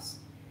across.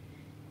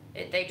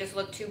 They just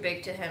look too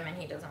big to him, and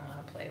he doesn't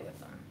want to play with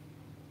them.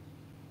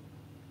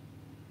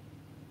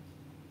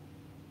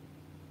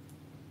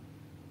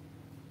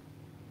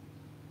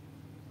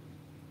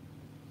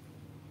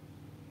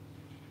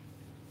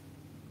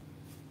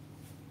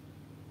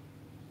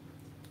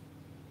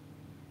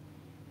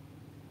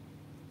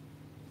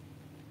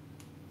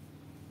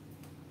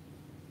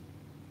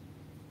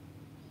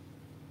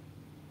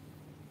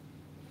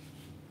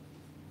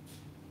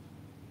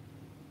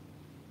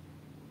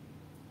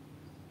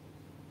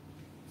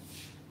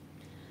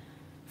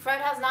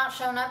 Fred has not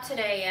shown up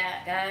today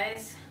yet,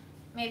 guys.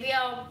 Maybe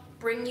I'll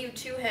bring you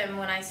to him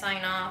when I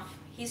sign off.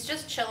 He's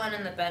just chilling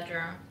in the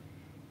bedroom.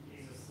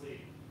 He's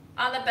asleep.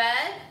 On the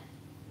bed?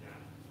 Yeah.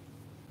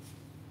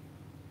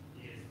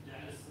 He is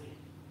dead asleep.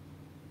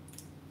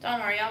 Don't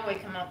worry, I'll wake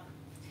him up.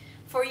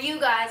 For you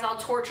guys, I'll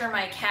torture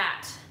my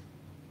cat.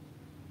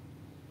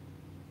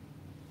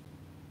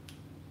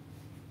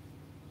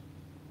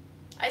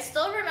 I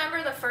still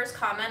remember the first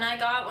comment I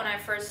got when I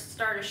first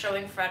started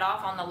showing Fred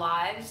off on the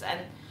lives, and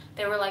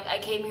they were like, I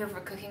came here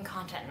for cooking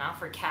content, not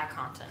for cat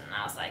content. And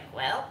I was like,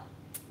 well,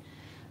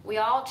 we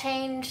all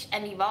change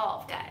and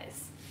evolve,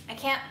 guys. I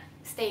can't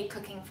stay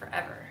cooking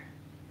forever.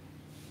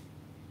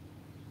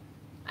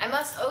 I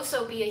must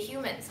also be a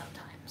human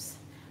sometimes.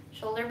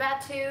 Shoulder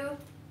bat 2,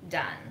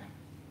 done.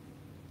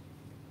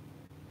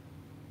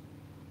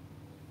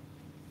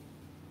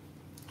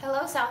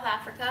 Hello, South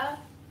Africa.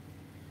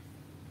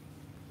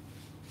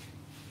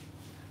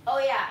 Oh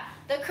yeah,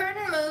 the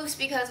curtain moves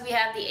because we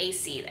have the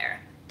AC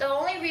there. The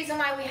only reason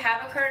why we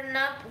have a curtain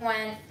up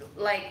when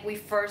we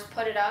first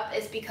put it up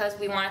is because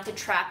we wanted to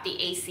trap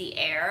the AC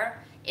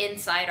air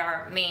inside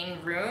our main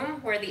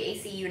room where the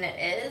AC unit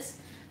is,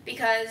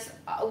 because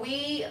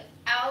we,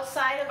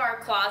 outside of our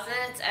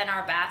closets and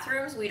our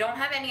bathrooms, we don't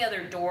have any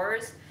other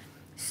doors,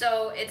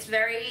 so it's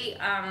very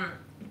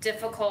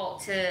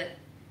difficult to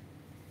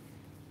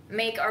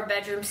make our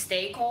bedroom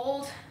stay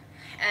cold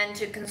and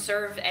to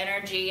conserve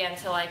energy and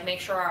to make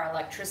sure our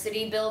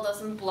electricity bill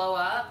doesn't blow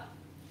up.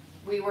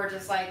 We were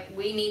just like,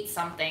 we need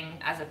something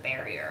as a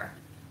barrier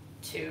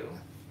to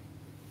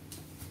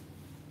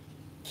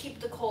keep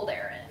the cold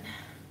air in.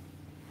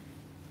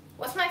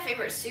 What's my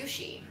favorite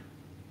sushi?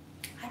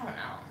 I don't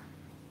know.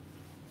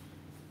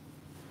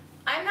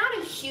 I'm not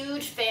a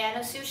huge fan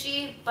of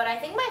sushi, but I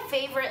think my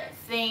favorite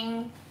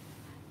thing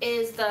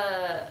is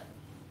the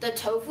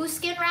tofu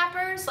skin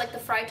wrappers, like the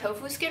fried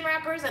tofu skin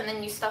wrappers, and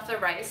then you stuff the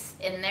rice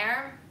in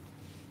there.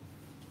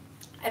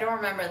 I don't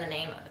remember the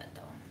name of it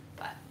though,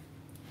 but.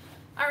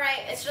 All right,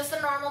 it's just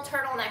a normal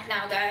turtleneck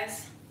now,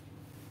 guys.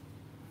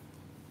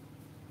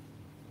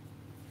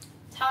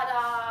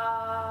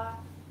 Ta-da!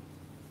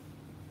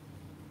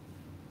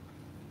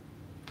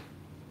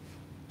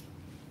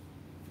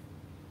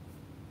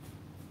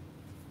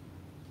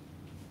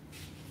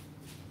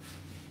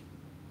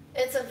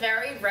 It's a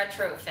very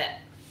retro fit,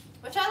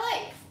 which I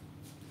like.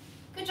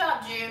 Good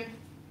job, June.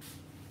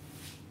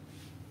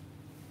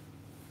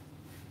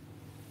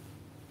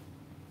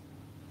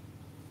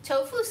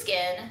 Tofu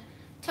skin.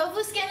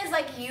 Tofu skin is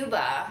like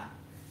yuba.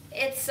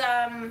 It's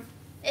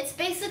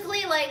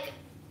basically like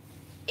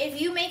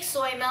if you make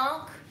soy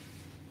milk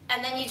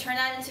and then you turn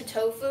that into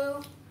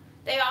tofu,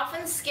 they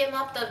often skim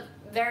up the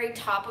very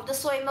top of the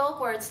soy milk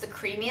where it's the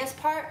creamiest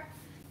part.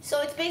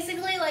 So it's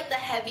basically like the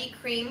heavy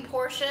cream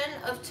portion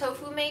of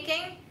tofu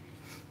making,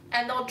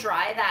 and they'll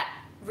dry that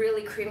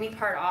really creamy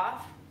part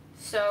off.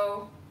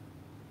 So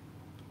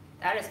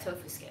that is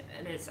tofu skin,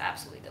 and it's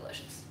absolutely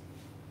delicious.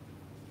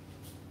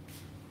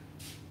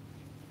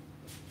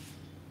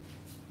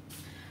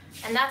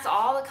 And that's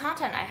all the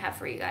content I have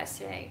for you guys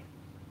today.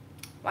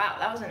 Wow,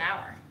 that was an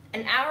hour.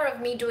 An hour of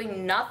me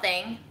doing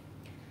nothing.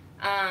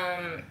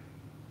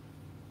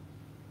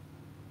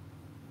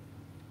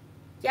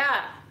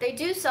 Yeah, they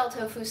do sell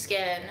tofu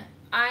skin.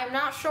 I'm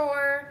not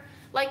sure,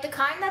 like the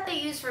kind that they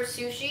use for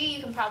sushi,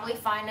 you can probably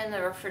find in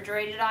the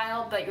refrigerated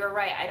aisle, but you're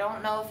right, I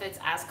don't know if it's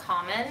as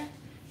common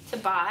to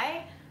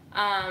buy.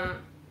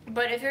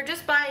 But if you're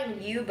just buying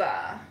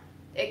yuba,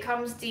 it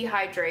comes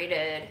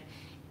dehydrated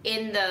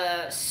in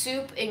the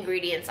soup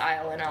ingredients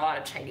aisle in a lot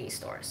of Chinese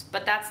stores.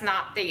 But that's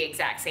not the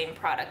exact same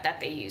product that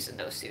they use in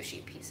those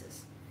sushi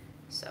pieces.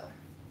 So.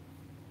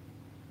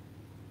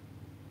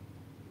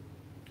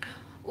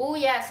 Ooh,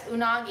 yes,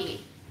 unagi.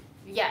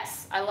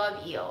 Yes, I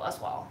love eel as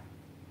well.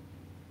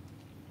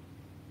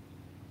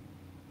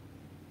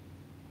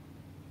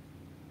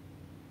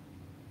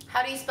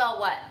 How do you spell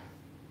what?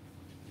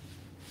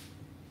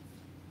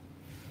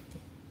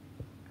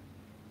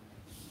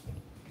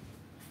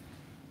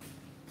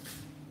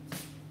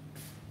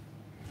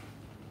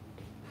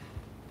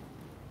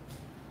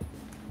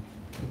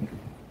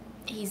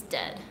 He's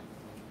dead.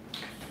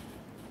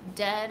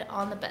 Dead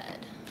on the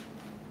bed.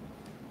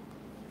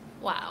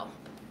 Wow.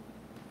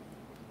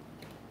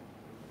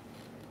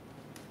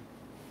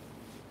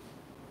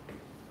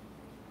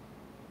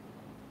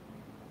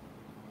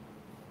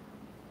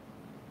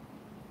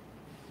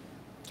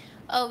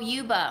 Oh,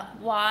 Yuba.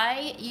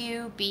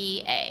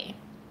 Y-U-B-A.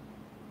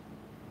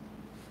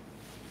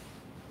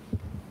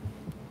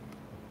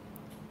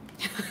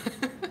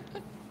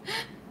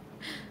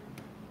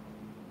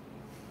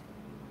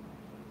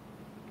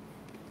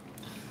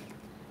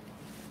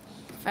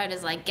 Fred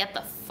is like, get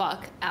the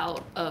fuck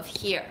out of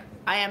here.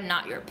 I am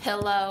not your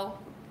pillow.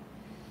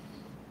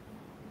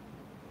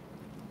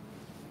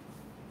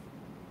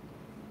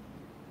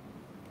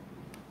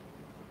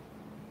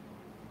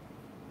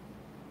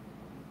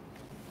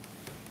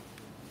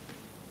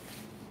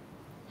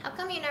 How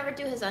come you never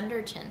do his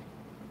under chin?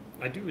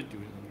 I do his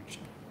under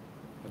chin.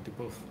 I do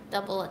both.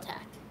 Double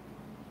attack.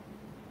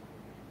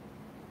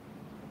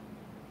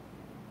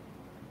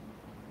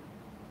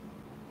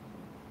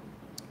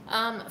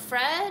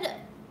 Fred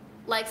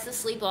likes to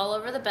sleep all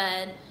over the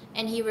bed,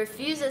 and he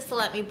refuses to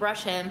let me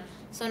brush him,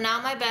 so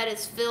now my bed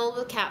is filled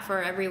with cat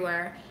fur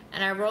everywhere,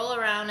 and I roll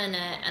around in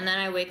it, and then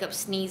I wake up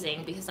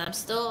sneezing because I'm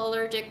still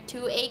allergic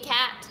to a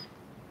cat.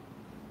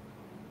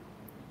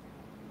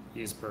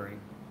 He is purring.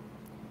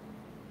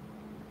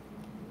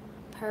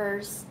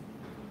 Purrs.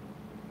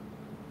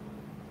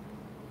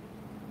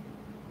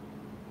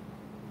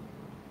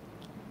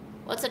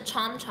 What's a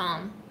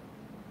chom-chom?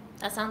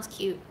 That sounds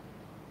cute.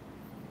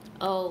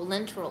 Oh,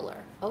 lint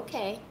roller.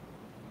 Okay.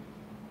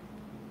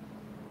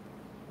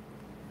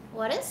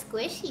 What a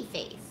squishy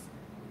face.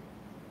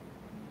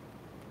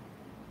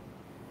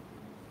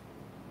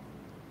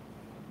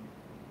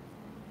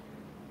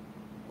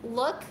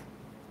 Look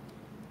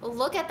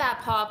at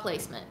that paw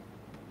placement.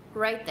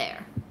 Right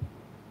there.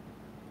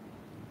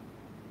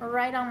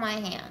 Right on my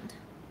hand.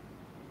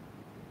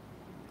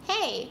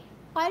 Hey,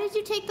 why did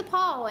you take the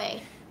paw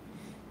away?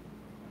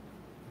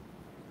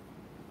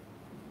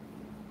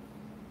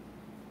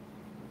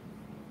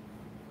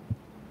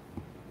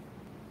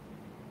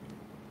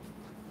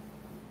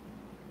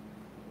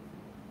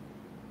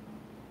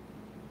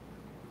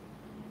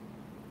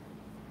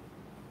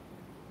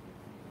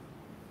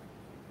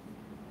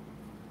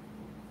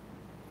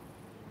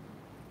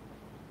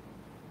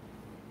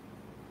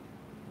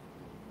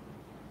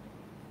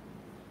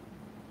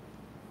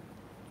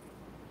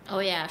 Oh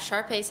yeah,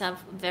 Shar-Peis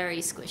have very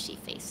squishy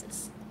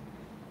faces.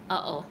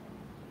 Uh-oh.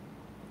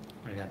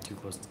 I got too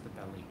close to the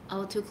belly.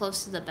 Oh, too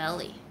close to the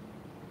belly.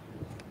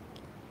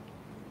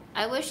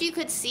 I wish you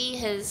could see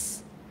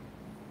his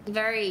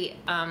very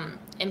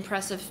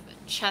impressive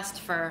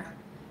chest fur.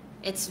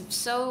 It's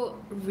so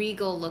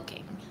regal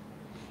looking.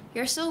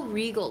 You're so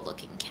regal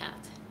looking,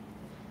 cat.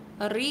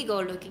 A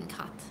regal looking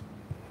cat.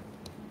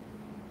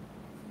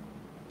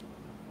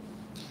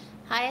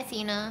 Hi,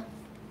 Athena.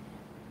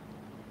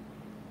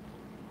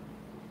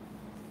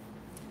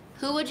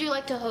 Who would you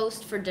like to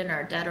host for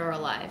dinner, dead or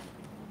alive?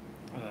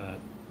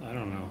 I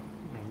don't know.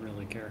 I don't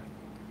really care.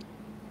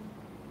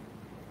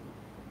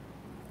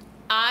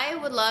 I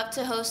would love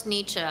to host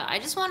Nietzsche. I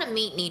just want to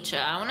meet Nietzsche.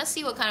 I want to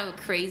see what kind of a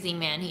crazy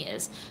man he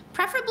is.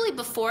 Preferably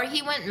before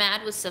he went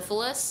mad with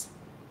syphilis.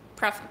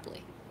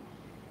 Preferably.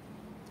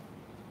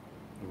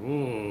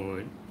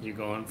 Ooh, you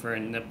going for a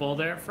nibble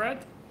there,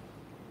 Fred?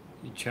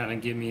 You trying to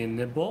give me a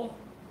nibble?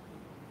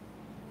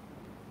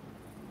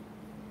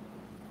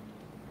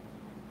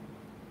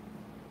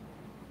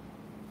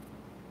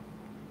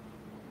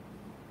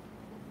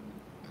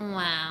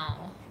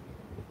 Wow.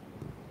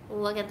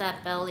 Look at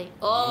that belly.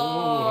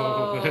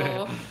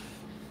 Oh!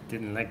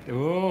 Didn't like the...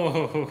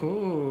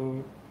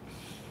 Oh!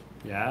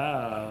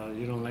 Yeah,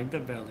 you don't like the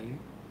belly.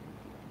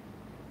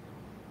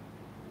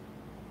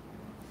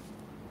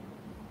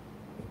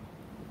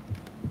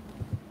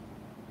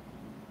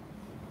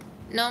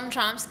 Noam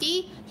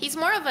Chomsky? He's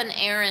more of an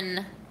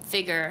Aaron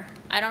figure.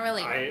 I don't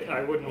really...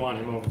 I wouldn't want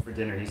him over for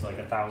dinner. He's like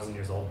 1,000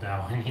 years old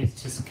now, and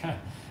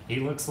He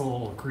looks a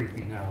little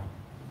creepy now.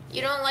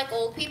 You don't like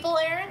old people,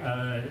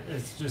 Aaron?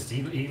 It's just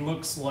he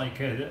looks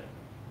like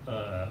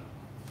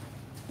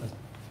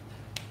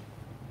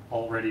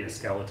already a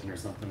skeleton or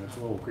something. It's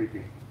a little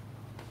creepy.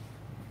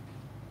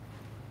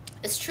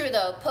 It's true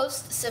though.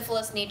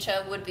 Post-syphilis Nietzsche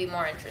would be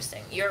more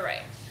interesting. You're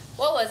right.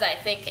 What was I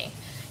thinking?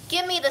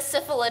 Give me the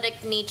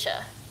syphilitic Nietzsche.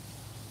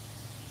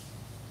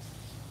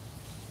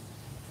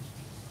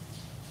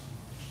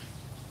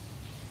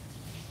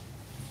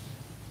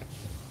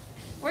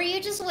 Were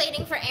you just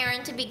waiting for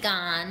Aaron to be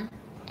gone,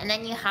 and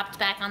then you hopped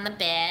back on the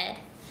bed?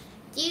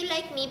 Do you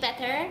like me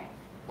better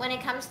when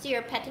it comes to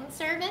your petting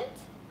servant?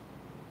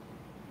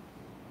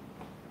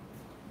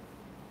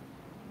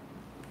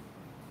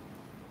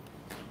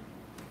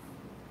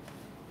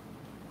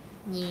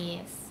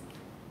 Yes.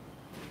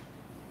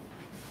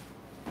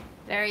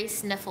 Very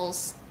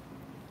sniffles.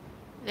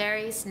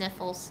 Very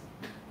sniffles.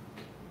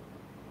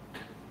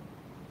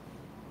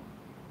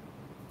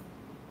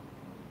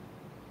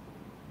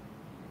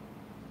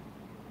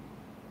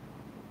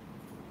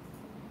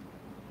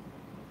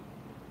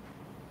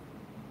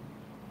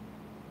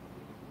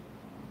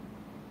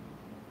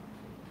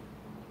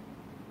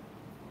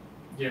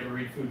 You ever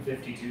read Food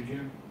 52,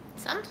 June?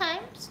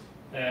 Sometimes.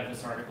 They have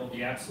this article,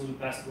 the absolute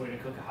best way to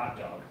cook a hot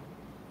dog,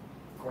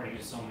 according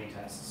to so many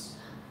tests.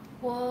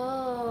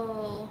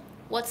 Whoa.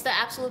 What's the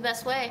absolute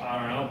best way? I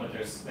don't know, but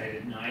they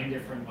did 9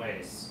 different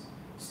ways.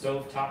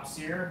 Stovetop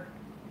sear,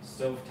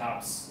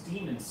 stovetop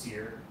steam and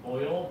sear,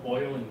 oil,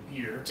 boil, and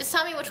beer. Just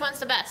tell me which one's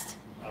the best.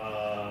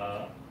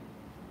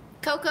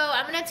 Coco,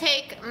 I'm gonna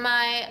take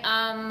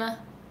my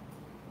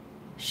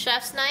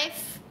chef's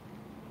knife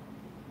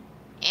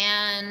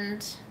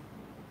and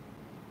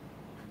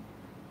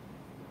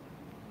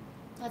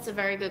that's a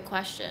very good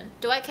question.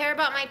 Do I care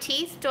about my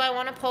teeth? Do I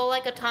want to pull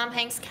like a Tom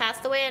Hanks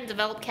Castaway and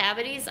develop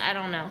cavities? I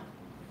don't know.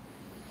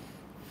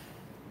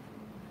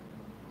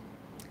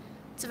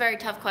 It's a very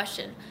tough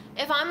question.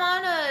 If I'm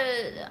on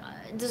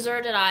a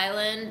deserted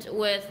island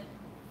with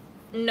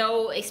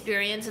no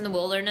experience in the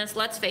wilderness,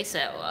 let's face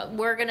it,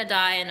 we're gonna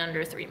die in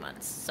under 3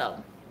 months,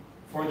 so.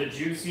 For the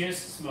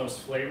juiciest,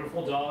 most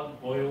flavorful dog,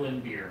 boil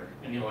in beer,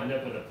 and you'll end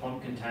up with a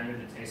plump contender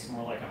that tastes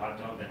more like a hot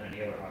dog than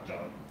any other hot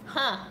dog.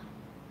 Huh.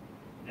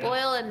 Yeah.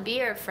 Boil in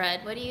beer,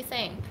 Fred. What do you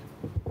think?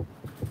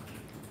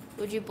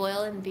 Would you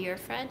boil in beer,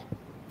 Fred?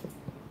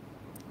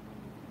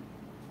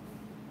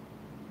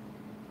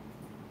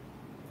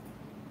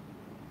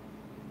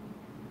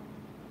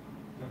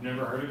 I've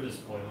never heard of this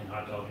boiling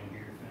hot dog and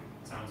beer thing.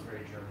 It sounds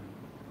very German.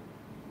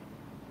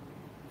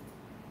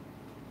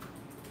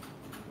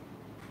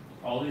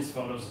 All these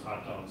photos of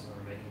hot dogs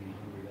are making me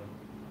hungry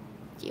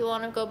though. Do you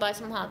want to go buy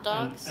some hot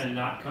dogs? And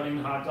not cutting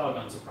the hot dog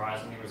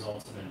unsurprisingly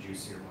results in a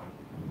juicier one,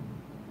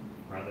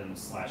 rather than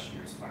slashing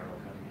your spiral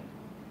cutting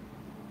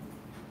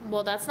it.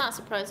 Well, that's not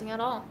surprising at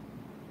all.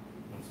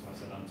 That's why I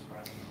said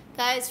unsurprising.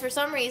 Guys, for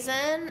some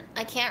reason,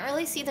 I can't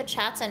really see the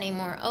chats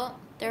anymore. Oh,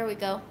 there we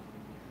go.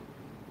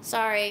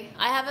 Sorry,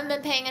 I haven't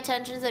been paying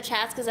attention to the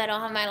chats because I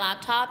don't have my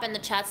laptop and the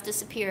chats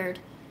disappeared.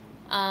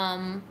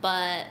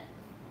 But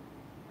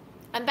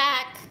I'm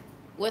back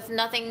with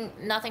nothing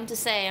to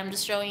say. I'm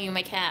just showing you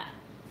my cat.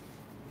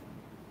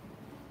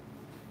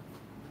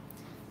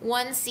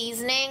 One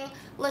seasoning.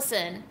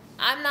 Listen,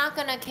 I'm not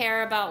gonna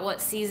care about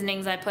what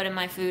seasonings I put in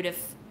my food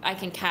if I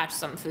can catch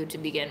some food to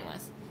begin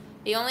with.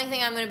 The only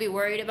thing I'm gonna be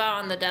worried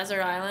about on the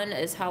desert island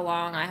is how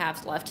long I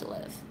have left to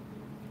live.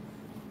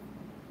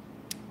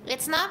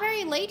 It's not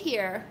very late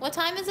here. What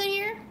time is it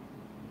here?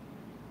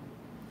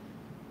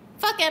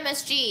 Fuck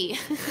MSG.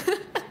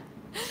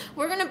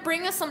 We're gonna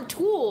bring us some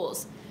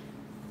tools.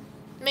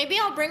 Maybe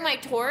I'll bring my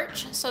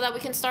torch so that we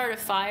can start a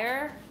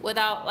fire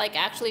without like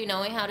actually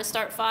knowing how to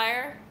start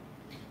fire.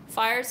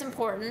 Fire is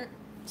important.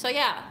 So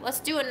yeah, let's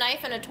do a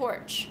knife and a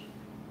torch.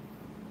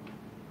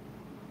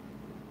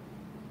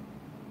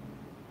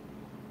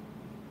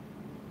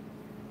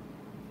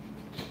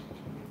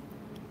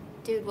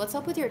 Dude, what's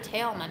up with your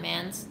tail, my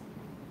mans?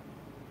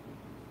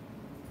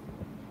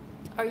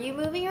 Are you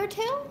moving your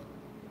tail?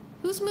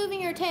 Who's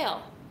moving your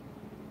tail?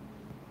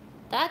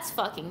 That's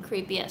fucking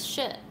creepy as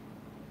shit.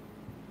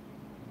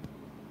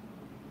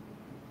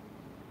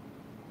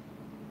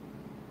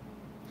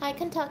 Hi,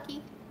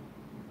 Kentucky.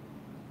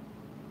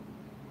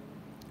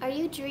 Are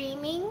you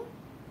dreaming?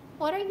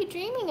 What are you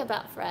dreaming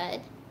about,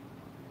 Fred?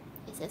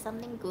 Is it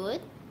something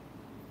good?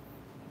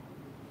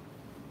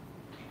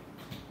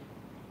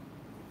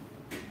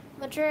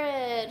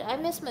 Madrid. I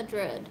miss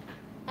Madrid.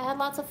 I had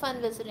lots of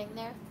fun visiting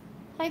there.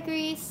 Hi,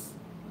 Greece.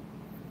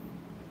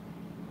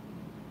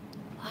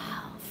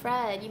 Wow,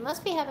 Fred, you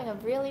must be having a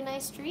really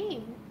nice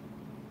dream.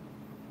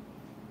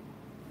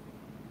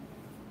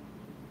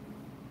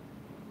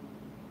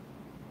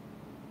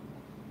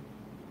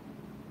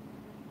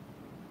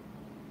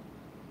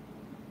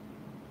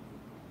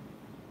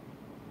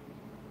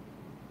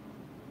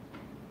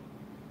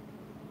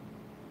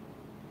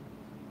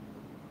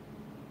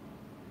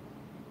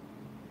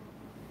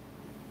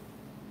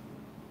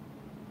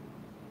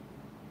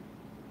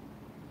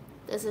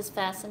 This is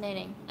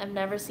fascinating. I've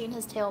never seen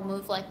his tail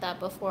move like that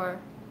before.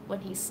 when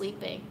he's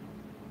sleeping.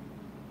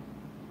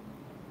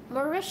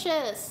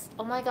 Mauritius!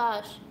 Oh my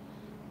gosh.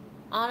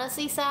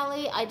 Honestly,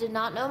 Sally, I did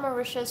not know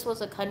Mauritius was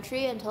a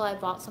country until I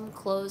bought some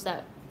clothes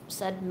that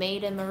said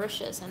made in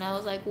Mauritius. And I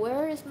was like,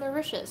 where is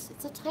Mauritius?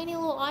 It's a tiny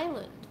little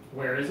island.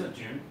 Where is it,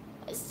 June?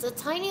 It's a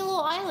tiny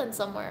little island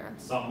somewhere.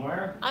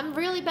 Somewhere? I'm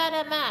really bad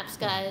at maps,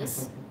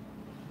 guys.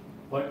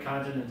 What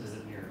continent is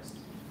it nearest?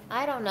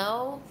 I don't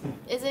know.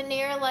 Is it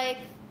near, like,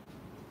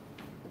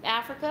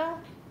 Africa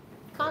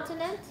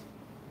continent?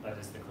 That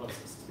is the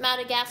closest.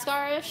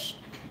 Madagascar-ish?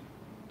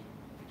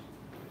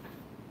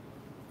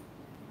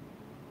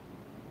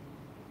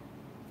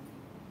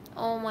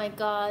 Oh my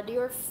god,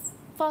 you're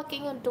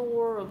fucking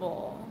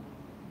adorable.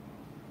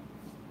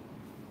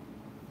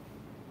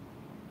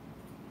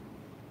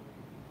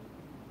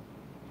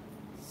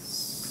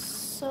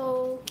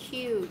 So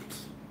cute.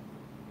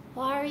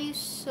 Why are you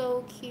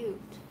so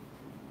cute?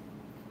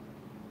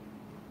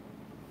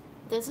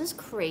 This is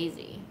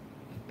crazy.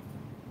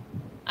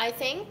 I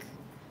think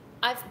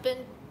I've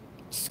been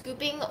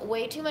scooping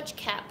way too much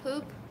cat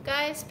poop,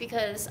 guys,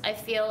 because I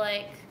feel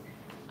like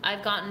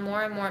I've gotten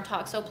more and more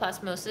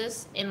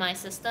toxoplasmosis in my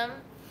system,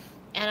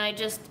 and I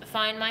just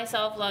find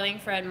myself loving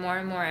Fred more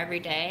and more every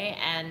day,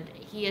 and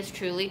he is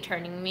truly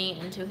turning me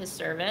into his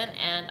servant,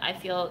 and I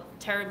feel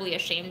terribly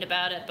ashamed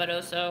about it, but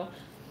also,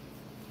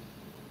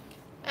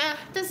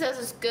 this has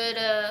as good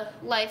a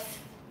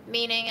life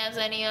meaning as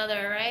any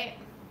other, right?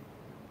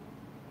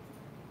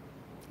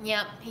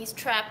 Yep, he's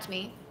trapped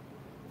me.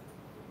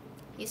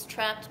 He's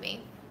trapped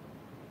me.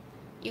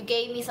 You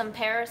gave me some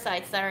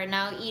parasites that are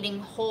now eating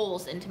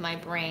holes into my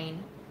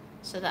brain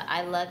so that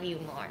I love you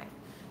more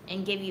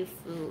and give you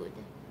food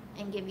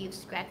and give you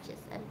scratches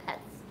and pets.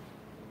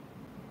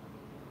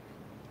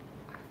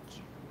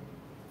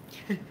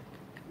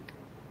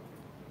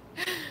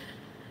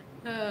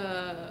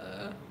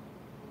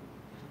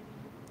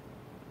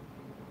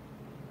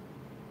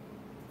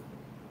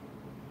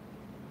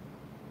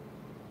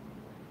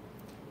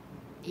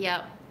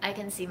 Yep, I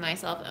can see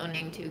myself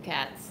owning 2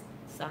 cats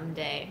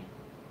someday.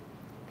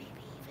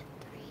 Maybe even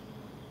 3.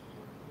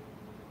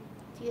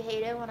 Do you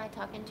hate it when I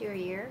talk into your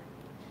ear?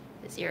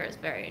 This ear is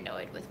very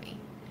annoyed with me.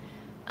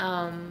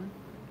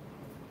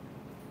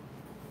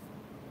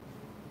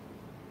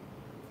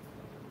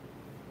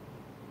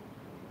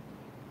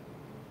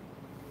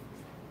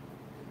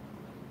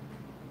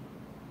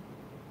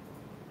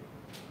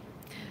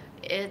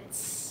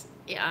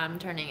 Yeah, I'm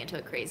turning into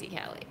a crazy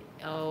cat lady.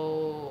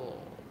 Oh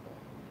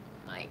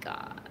my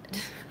god.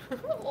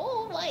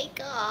 Oh my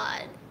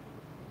god.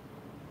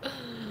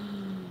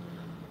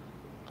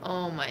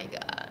 Oh my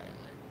god.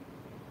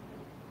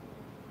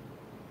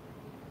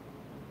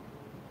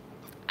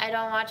 I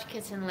don't watch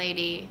Kitten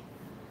Lady.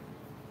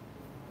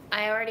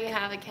 I already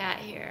have a cat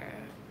here.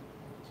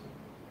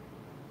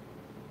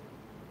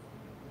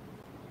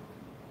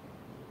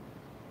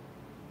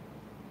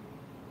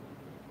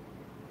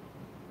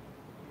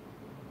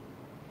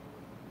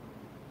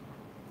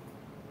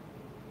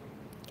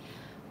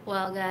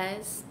 Well,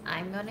 guys,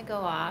 I'm gonna go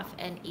off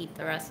and eat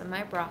the rest of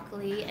my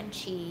broccoli and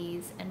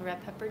cheese and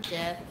red pepper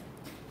dip.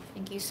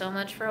 Thank you so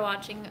much for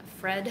watching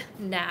Fred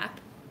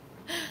nap.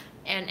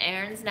 And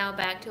Aaron's now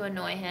back to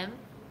annoy him.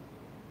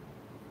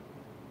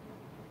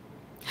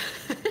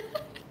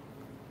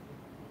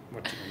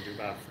 What you gonna do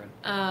about it, Fred?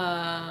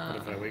 What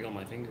if I wiggle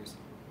my fingers?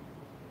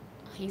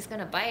 He's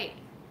gonna bite.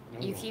 No.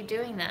 You keep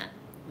doing that.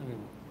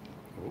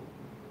 Oh.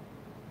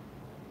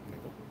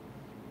 Wiggle.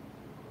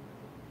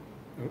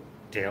 Oh.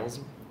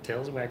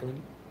 Tails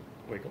waggling.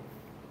 Wiggle.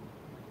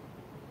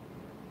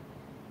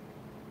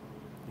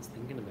 He's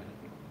thinking about it.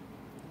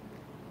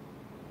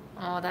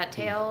 Oh, that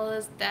tail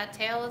is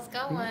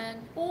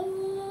going.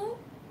 Ooh.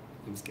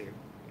 I'm scared.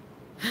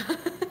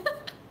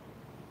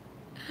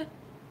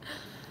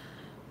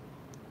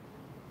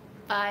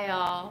 Bye,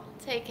 y'all.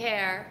 Take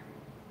care.